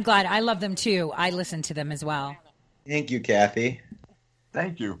 I'm glad. I love them, too. I listen to them as well. Thank you, Kathy.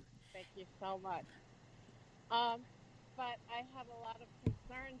 Thank you. Thank you so much. But I have a lot of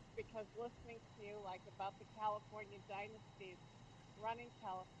concerns because listening to you, like about the California dynasties running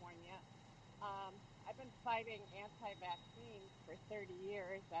California, I've been fighting anti-vaccines for 30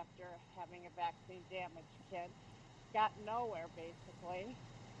 years after having a vaccine-damaged kid. Got nowhere, basically.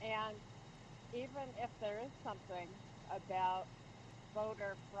 And even if there is something about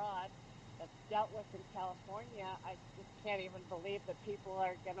voter fraud that's dealt with in California, I just can't even believe that people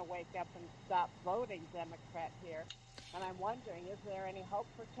are going to wake up and stop voting Democrat here. And I'm wondering, is there any hope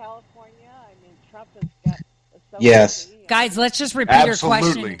for California? I mean, Trump has got... Yes. Guys, let's just repeat her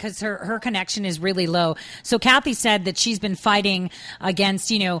question because her connection is really low. So Kathy said that she's been fighting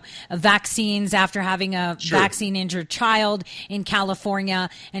against, vaccines after having a vaccine-injured child in California,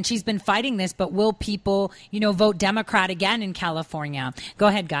 and she's been fighting this, but will people, vote Democrat again in California? Go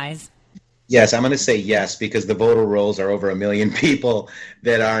ahead, guys. Yes, I'm going to say yes, because the voter rolls are over 1 million people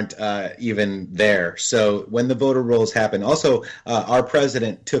that aren't even there. So when the voter rolls happen, also our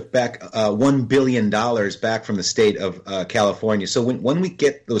president took back $1 billion back from the state of California. So when we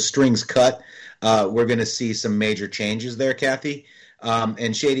get those strings cut, we're going to see some major changes there, Kathy.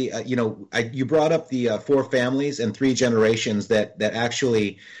 And Shady, you brought up the 4 families and 3 generations that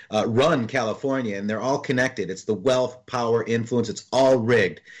actually run California, and they're all connected. It's the wealth, power, influence. It's all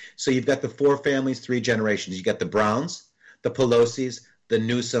rigged. So you've got the 4 families, 3 generations. You got the Browns, the Pelosi's, the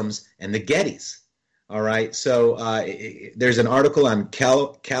Newsoms, and the Gettys. All right. So there's an article on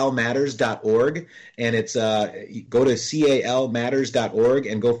calmatters.org, and it's go to calmatters.org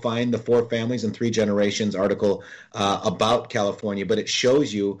and go find the 4 families and 3 generations article about California. But it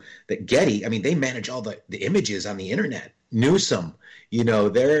shows you that Getty, they manage all the images on the internet. Newsom, they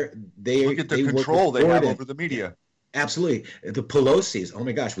look at the control they have over the media. Absolutely. The Pelosi's, oh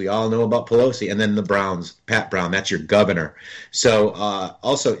my gosh, we all know about Pelosi. And then the Browns, Pat Brown, that's your governor. So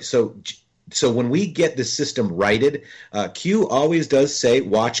So when we get the system righted, Q always does say,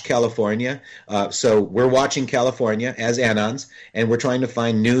 watch California. So we're watching California as Anons, and we're trying to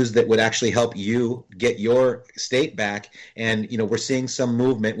find news that would actually help you get your state back. And, we're seeing some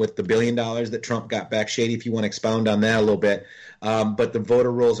movement with the $1 billion that Trump got back. Shady, if you want to expound on that a little bit. But the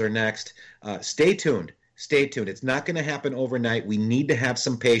voter rolls are next. Stay tuned. Stay tuned. It's not going to happen overnight. We need to have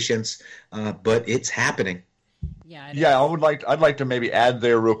some patience, but it's happening. Yeah, I'd like to maybe add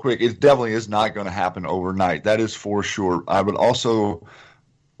there real quick. It definitely is not going to happen overnight. That is for sure. I would also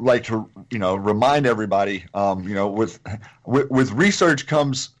like to, remind everybody, with research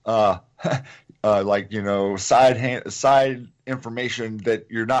comes side information that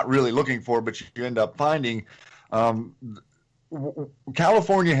you're not really looking for, but you end up finding.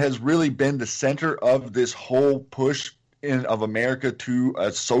 California has really been the center of this whole push of America to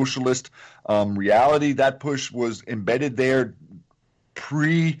a socialist reality. That push was embedded there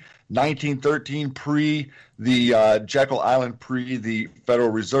pre-1913, pre the Jekyll Island, pre the Federal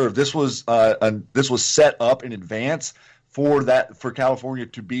Reserve. This was set up in advance for California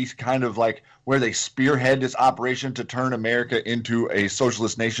to be kind of like where they spearhead this operation to turn America into a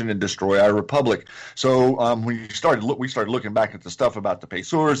socialist nation and destroy our republic. So when we started looking back at the stuff about the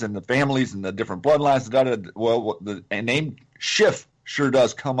Pesurs and the families and the different bloodlines, the name Schiff sure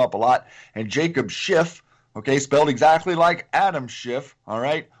does come up a lot. And Jacob Schiff, spelled exactly like Adam Schiff, all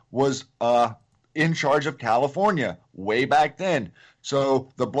right, was in charge of California way back then. So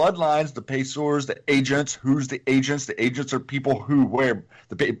the bloodlines, the Pesurs, the agents, who's the agents? The agents are people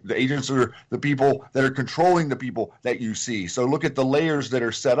the agents are the people that are controlling the people that you see. So look at the layers that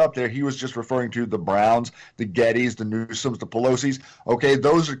are set up there. He was just referring to the Browns, the Gettys, the Newsoms, the Pelosi's. Okay,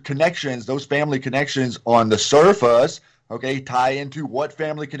 those are connections, those family connections on the surface, tie into what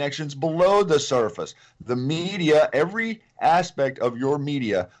family connections below the surface. The media, every aspect of your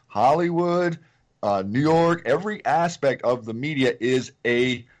media, Hollywood, New York, every aspect of the media is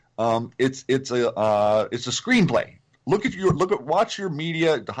it's a screenplay. Watch your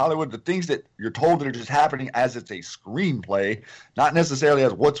media, the Hollywood, the things that you're told that are just happening as it's a screenplay, not necessarily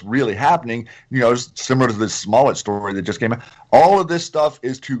as what's really happening. Similar to the Smollett story that just came out. All of this stuff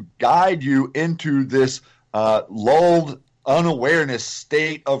is to guide you into this lulled unawareness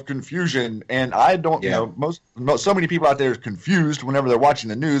state of confusion. And I don't, so many people out there are confused whenever they're watching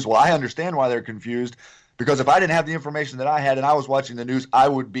the news. Well, I understand why they're confused, because if I didn't have the information that I had and I was watching the news, I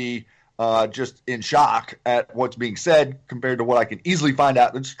would be just in shock at what's being said compared to what I can easily find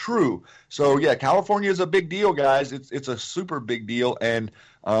out that's true. So yeah, California is a big deal, guys. It's a super big deal. And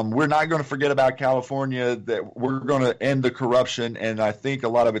we're not going to forget about California. That we're going to end the corruption. And I think a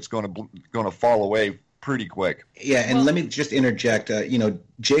lot of it's going to fall away pretty quick. Yeah, and let me just interject.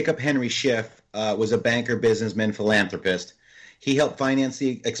 Jacob Henry Schiff was a banker, businessman, philanthropist. He helped finance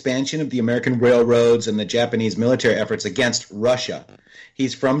the expansion of the American railroads and the Japanese military efforts against Russia.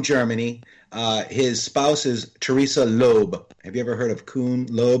 He's from Germany. His spouse is Teresa Loeb. Have you ever heard of Kuhn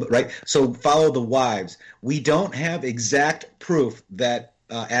Loeb? Right? So follow the wives. We don't have exact proof that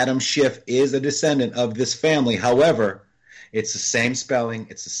Adam Schiff is a descendant of this family. However, it's the same spelling.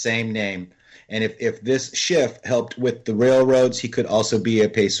 It's the same name. And if this Schiff helped with the railroads, he could also be a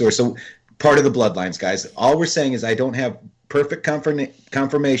Pesur. So part of the bloodlines, guys. All we're saying is I don't have perfect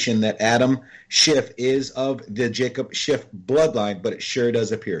confirmation that Adam Schiff is of the Jacob Schiff bloodline, but it sure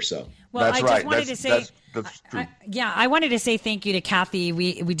does appear so. Well, that's I right. just wanted to say, that's true. I wanted to say thank you to Kathy.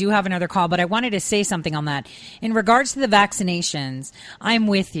 We do have another call, but I wanted to say something on that. In regards to the vaccinations, I'm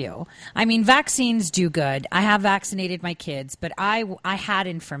with you. I mean, vaccines do good. I have vaccinated my kids, but I had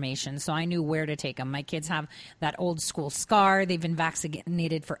information, so I knew where to take them. My kids have that old school scar. They've been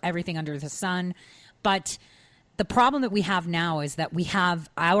vaccinated for everything under the sun. But the problem that we have now is that we have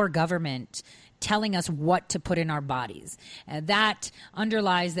our government telling us what to put in our bodies. That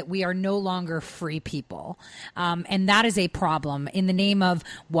underlies that we are no longer free people. And that is a problem in the name of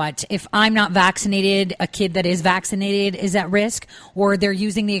what? If I'm not vaccinated, a kid that is vaccinated is at risk, or they're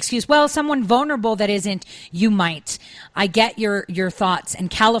using the excuse, well, someone vulnerable that isn't, you might. I get your thoughts. And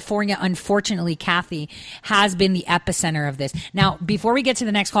California, unfortunately, Kathy, has been the epicenter of this. Now, before we get to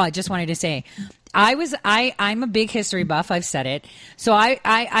the next call, I just wanted to say, I'm a big history buff. I've said it. So I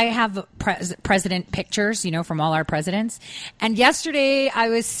have president pictures, from all our presidents. And yesterday I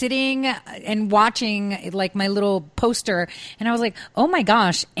was sitting and watching like my little poster, and I was like, oh my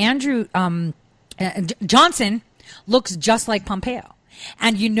gosh, Andrew Johnson looks just like Pompeo.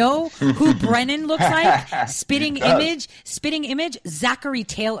 And you know who Brennan looks like? Spitting image, Zachary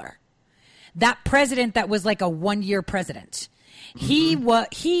Taylor. That president that was like a 1-year president. He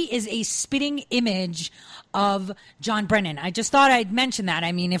is a spitting image of John Brennan. I just thought I'd mention that.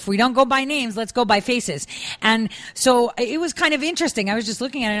 I mean, if we don't go by names, let's go by faces. And so it was kind of interesting. I was just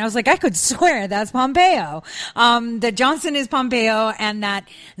looking at it and I was like, I could swear that's Pompeo. That Johnson is Pompeo and that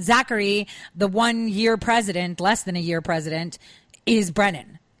Zachary, the 1-year president, less than a year president, is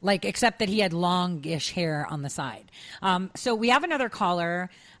Brennan. Like, except that he had longish hair on the side. So we have another caller.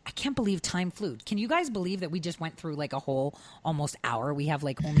 I can't believe time flew. Can you guys believe that we just went through like a whole almost hour? We have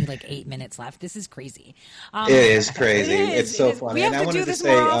like only like 8 minutes left. This is crazy. It is crazy. It's so funny. And I wanted to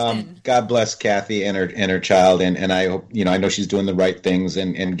say, God bless Kathy and her child. And I hope, I know she's doing the right things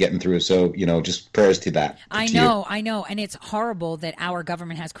and getting through. So, just prayers to that. I know. And it's horrible that our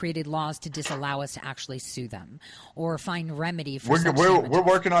government has created laws to disallow us to actually sue them or find remedy for we're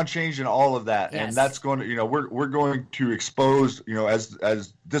working on changing all of that. Yes. And that's going to, we're going to expose,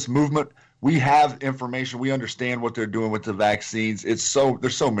 as this movement, we have information. We understand what they're doing with the vaccines. There's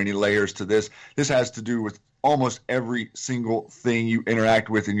so many layers to this. This has to do with almost every single thing you interact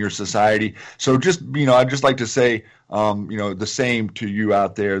with in your society. So just, I'd just like to say, the same to you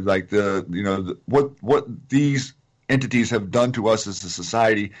out there, like what these entities have done to us as a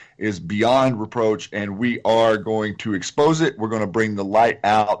society is beyond reproach, and we are going to expose it. We're going to bring the light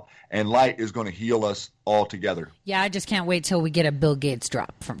out, and light is going to heal us all together. Yeah, I just can't wait till we get a Bill Gates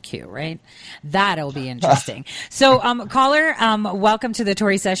drop from Q, right? That'll be interesting. So, caller, welcome to the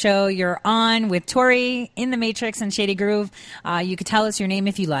Tori Says Show. You're on with Tori in the Matrix and Shady Groove. You could tell us your name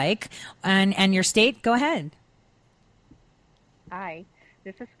if you like, and your state. Go ahead. Hi,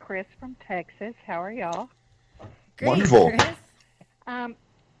 this is Chris from Texas. How are y'all? Great, wonderful. Chris.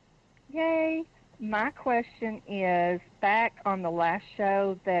 Yay. My question is, back on the last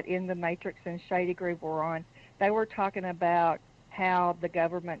show that In the Matrix and Shady Groove were on, they were talking about how the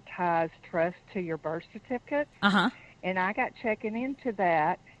government ties trust to your birth certificate. Uh-huh. And I got checking into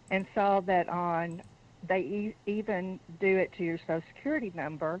that and saw that they even do it to your Social Security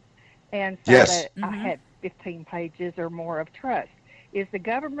number, and saw that I had 15 pages or more of trust. Is the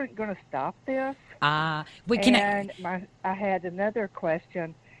government going to stop this? I had another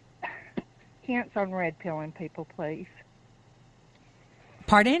question. Hints on red pilling people, please.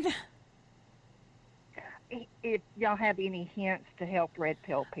 Pardon? If y'all have any hints to help red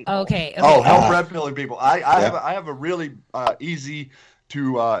pill people. Okay. Oh, help red pilling people. I have a really easy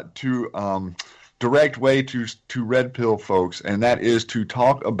to direct way to red pill folks, and that is to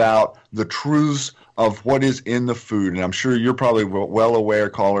talk about the truths of what is in the food. And I'm sure you're probably well aware,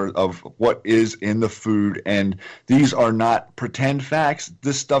 caller, of what is in the food. And these are not pretend facts.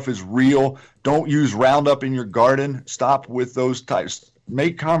 This stuff is real. Don't use Roundup in your garden. Stop with those types.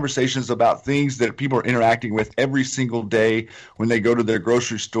 Make conversations about things that people are interacting with every single day when they go to their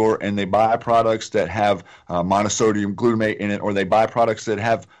grocery store and they buy products that have monosodium glutamate in it, or they buy products that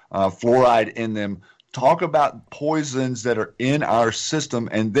have fluoride in them. Talk about poisons that are in our system,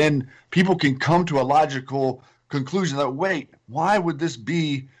 and then people can come to a logical conclusion that, wait, why would it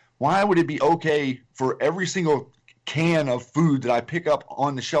be okay for every single can of food that I pick up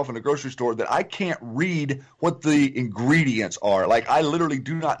on the shelf in the grocery store that I can't read what the ingredients are? Like, I literally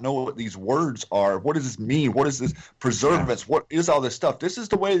do not know what these words are. What does this mean? What is this preservatives? What is all this stuff? This is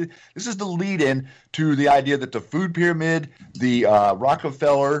the lead in to the idea that the food pyramid, the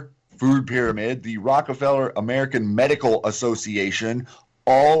Rockefeller food pyramid, the Rockefeller American Medical Association,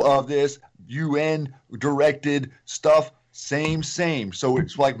 all of this UN-directed stuff, same. So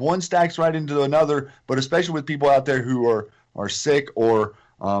it's like one stacks right into another, but especially with people out there who are sick or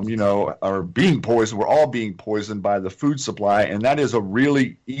are being poisoned. We're all being poisoned by the food supply, and that is a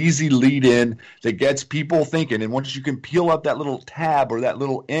really easy lead-in that gets people thinking. And once you can peel up that little tab or that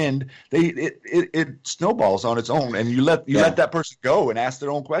little end, it snowballs on its own, and you let that person go and ask their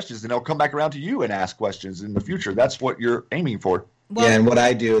own questions, and they'll come back around to you and ask questions in the future. That's what you're aiming for. Well, and what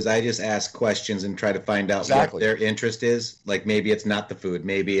I do is I just ask questions and try to find out what their interest is. Like maybe it's not the food,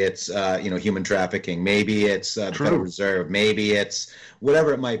 maybe it's human trafficking, maybe it's the Federal Reserve, maybe it's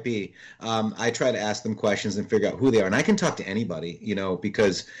whatever it might be. I try to ask them questions and figure out who they are, and I can talk to anybody,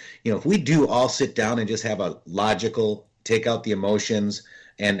 because if we do all sit down and just have a logical, take out the emotions,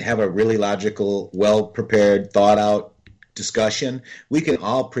 and have a really logical, well prepared, thought out discussion, we can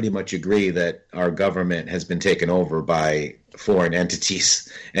all pretty much agree that our government has been taken over by foreign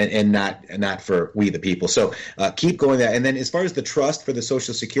entities and not for we the people. So keep going that. And then as far as the trust for the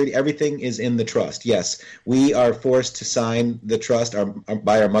Social Security, everything is in the trust. Yes, we are forced to sign the trust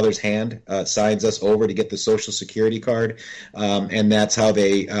by our mother's hand, signs us over to get the Social Security card. And that's how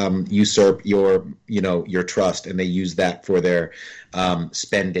they usurp your trust, and they use that for their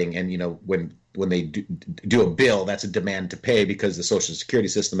spending. And, when they do a bill, that's a demand to pay because the Social Security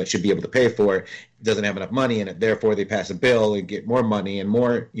system that should be able to pay for it doesn't have enough money in it. Therefore, they pass a bill and get more money and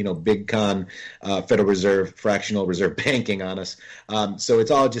more, big con Federal Reserve, fractional reserve banking on us. So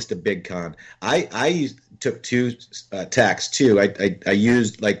it's all just a big con. I took two tacks too. I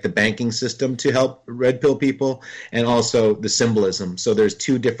used like the banking system to help red pill people, and also the symbolism. So there's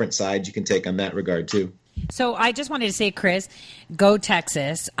two different sides you can take on that regard too. So I just wanted to say, Chris, go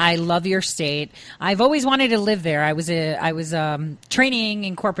Texas. I love your state. I've always wanted to live there. I was training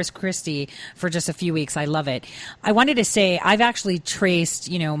in Corpus Christi for just a few weeks. I love it. I wanted to say I've actually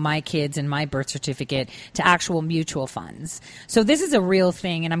traced, my kids and my birth certificate to actual mutual funds. So this is a real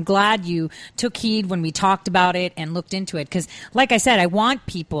thing, and I'm glad you took heed when we talked about it and looked into it. Because, like I said, I want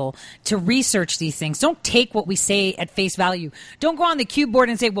people to research these things. Don't take what we say at face value. Don't go on the cue board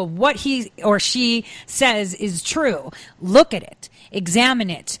and say, well, what he or she says is true. Look at it, examine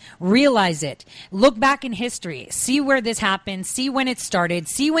it, realize it, look back in history, see where this happened, see when it started,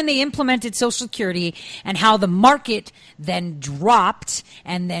 see when they implemented Social Security and how the market then dropped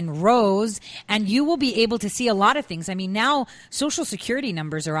and then rose, and you will be able to see a lot of things. I mean, now Social Security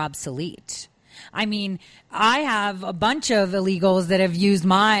numbers are obsolete. I mean, I have a bunch of illegals that have used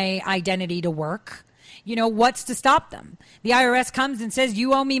my identity to work. What's to stop them? The IRS comes and says,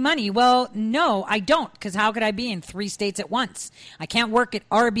 you owe me money. Well, no, I don't, because how could I be in 3 states at once? I can't work at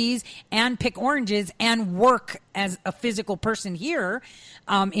Arby's and pick oranges and work as a physical person here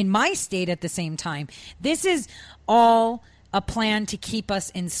in my state at the same time. This is all a plan to keep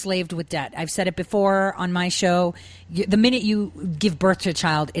us enslaved with debt. I've said it before on my show. The minute you give birth to a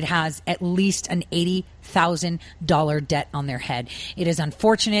child, it has at least an $80,000 debt on their head. It is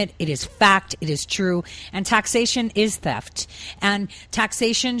unfortunate. It is fact. It is true. And taxation is theft. And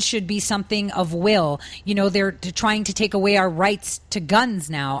taxation should be something of will. They're trying to take away our rights to guns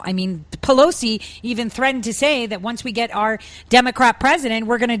now. I mean, Pelosi even threatened to say that once we get our Democrat president,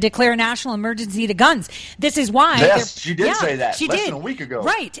 we're going to declare a national emergency to guns. This is why. Yes, she did say that less than a week ago.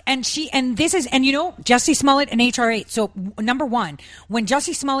 Right. And Jussie Smollett and H.R. 8. So number one, when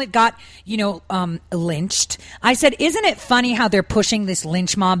Jussie Smollett got, lynched, I said, isn't it funny how they're pushing this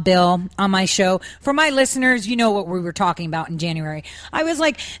lynch mob bill on my show? For my listeners, you know what we were talking about in January. I was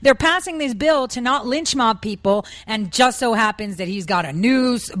like, they're passing this bill to not lynch mob people, and just so happens that he's got a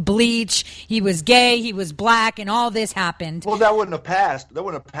noose, bleach, he was gay, he was black, and all this happened. Well, that wouldn't have passed. That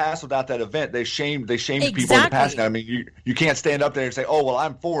wouldn't have passed without that event. They shamed exactly. people in the past. I mean, you can't stand up there and say, oh, well,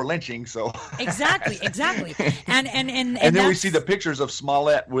 I'm for lynching, so. Exactly. And then we see the pictures of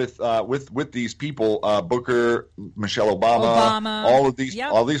Smollett with these people, Booker, Michelle Obama,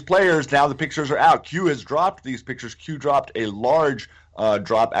 all these players. Now the pictures are out. Q has dropped these pictures. Q dropped a large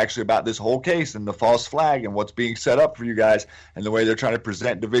drop actually about this whole case and the false flag and what's being set up for you guys and the way they're trying to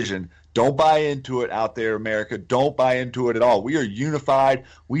present division. Don't buy into it out there, America. Don't buy into it at all. We are unified.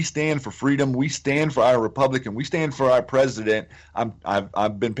 We stand for freedom. We stand for our republic, and we stand for our president.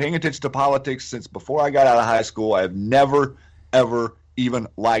 I've been paying attention to politics since before I got out of high school. I have never, ever even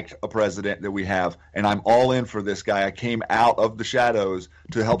liked a president that we have, and I'm all in for this guy. I came out of the shadows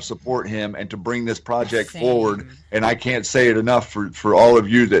to help support him and to bring this project forward, and I can't say it enough for all of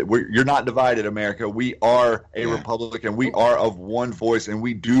you that you're not divided, America. We are a republic, and we are of one voice, and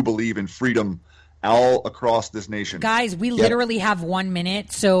we do believe in freedom all across this nation. Guys, we literally have 1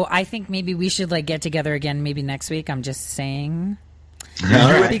 minute, so I think maybe we should get together again maybe next week. I'm just saying.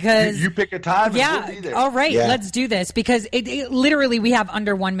 Because you pick a time. Yeah. We'll be there. All right. Yeah. Let's do this because it literally we have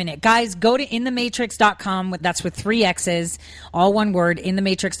under 1 minute. Guys, go to inthematrix.com. That's with 3 X's, all one word,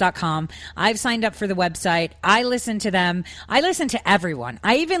 inthematrix.com. I've signed up for the website. I listen to them. I listen to everyone.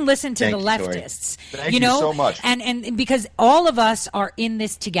 I even listen to the leftists. Thank you so much. And because all of us are in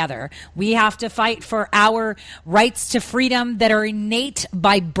this together. We have to fight for our rights to freedom that are innate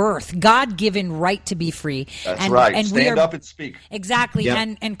by birth, God-given right to be free. That's right. And stand up and speak. Exactly.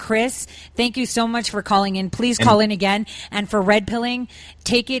 Yep. And Chris, thank you so much for calling in. Please call in again. And for red pilling,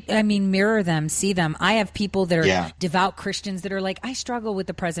 take it, mirror them, see them. I have people that are devout Christians that are like, I struggle with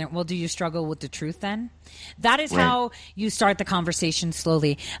the president. Well, do you struggle with the truth then? That is how you start the conversation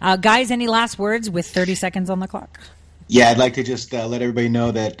slowly. Guys, any last words with 30 seconds on the clock? Yeah, I'd like to just let everybody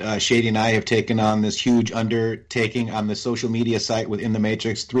know that Shady and I have taken on this huge undertaking on the social media site within the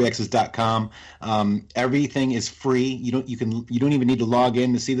Matrix, 3x's.com. Everything is free. You don't even need to log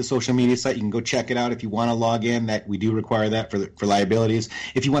in to see the social media site. You can go check it out if you want to log in. That we do require that for liabilities.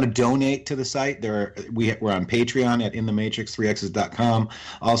 If you want to donate to the site, we're on Patreon at inthematrix, 3x's.com.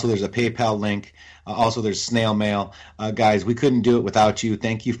 Also, there's a PayPal link. Also, there's snail mail. Guys, we couldn't do it without you.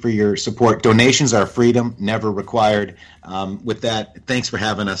 Thank you for your support. Donations are freedom, never required. With that, thanks for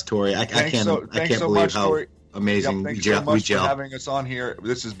having us, Tori. I can't believe how amazing we gel. Thanks so much for having us on here.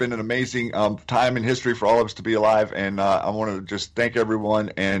 This has been an amazing time in history for all of us to be alive, and I want to just thank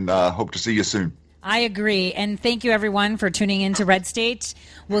everyone and hope to see you soon. I agree, and thank you, everyone, for tuning in to Red State.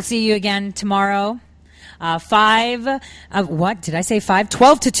 We'll see you again tomorrow. 12 to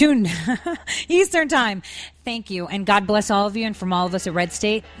 2 Eastern time. Thank you, and God bless all of you, and from all of us at Red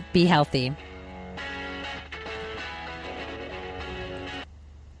State, be healthy.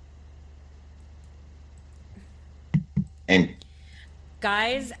 And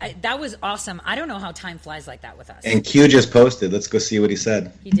guys, that was awesome. I don't know how time flies like that with us. And Q just posted. Let's go see what he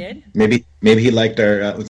said. He did? Maybe he liked our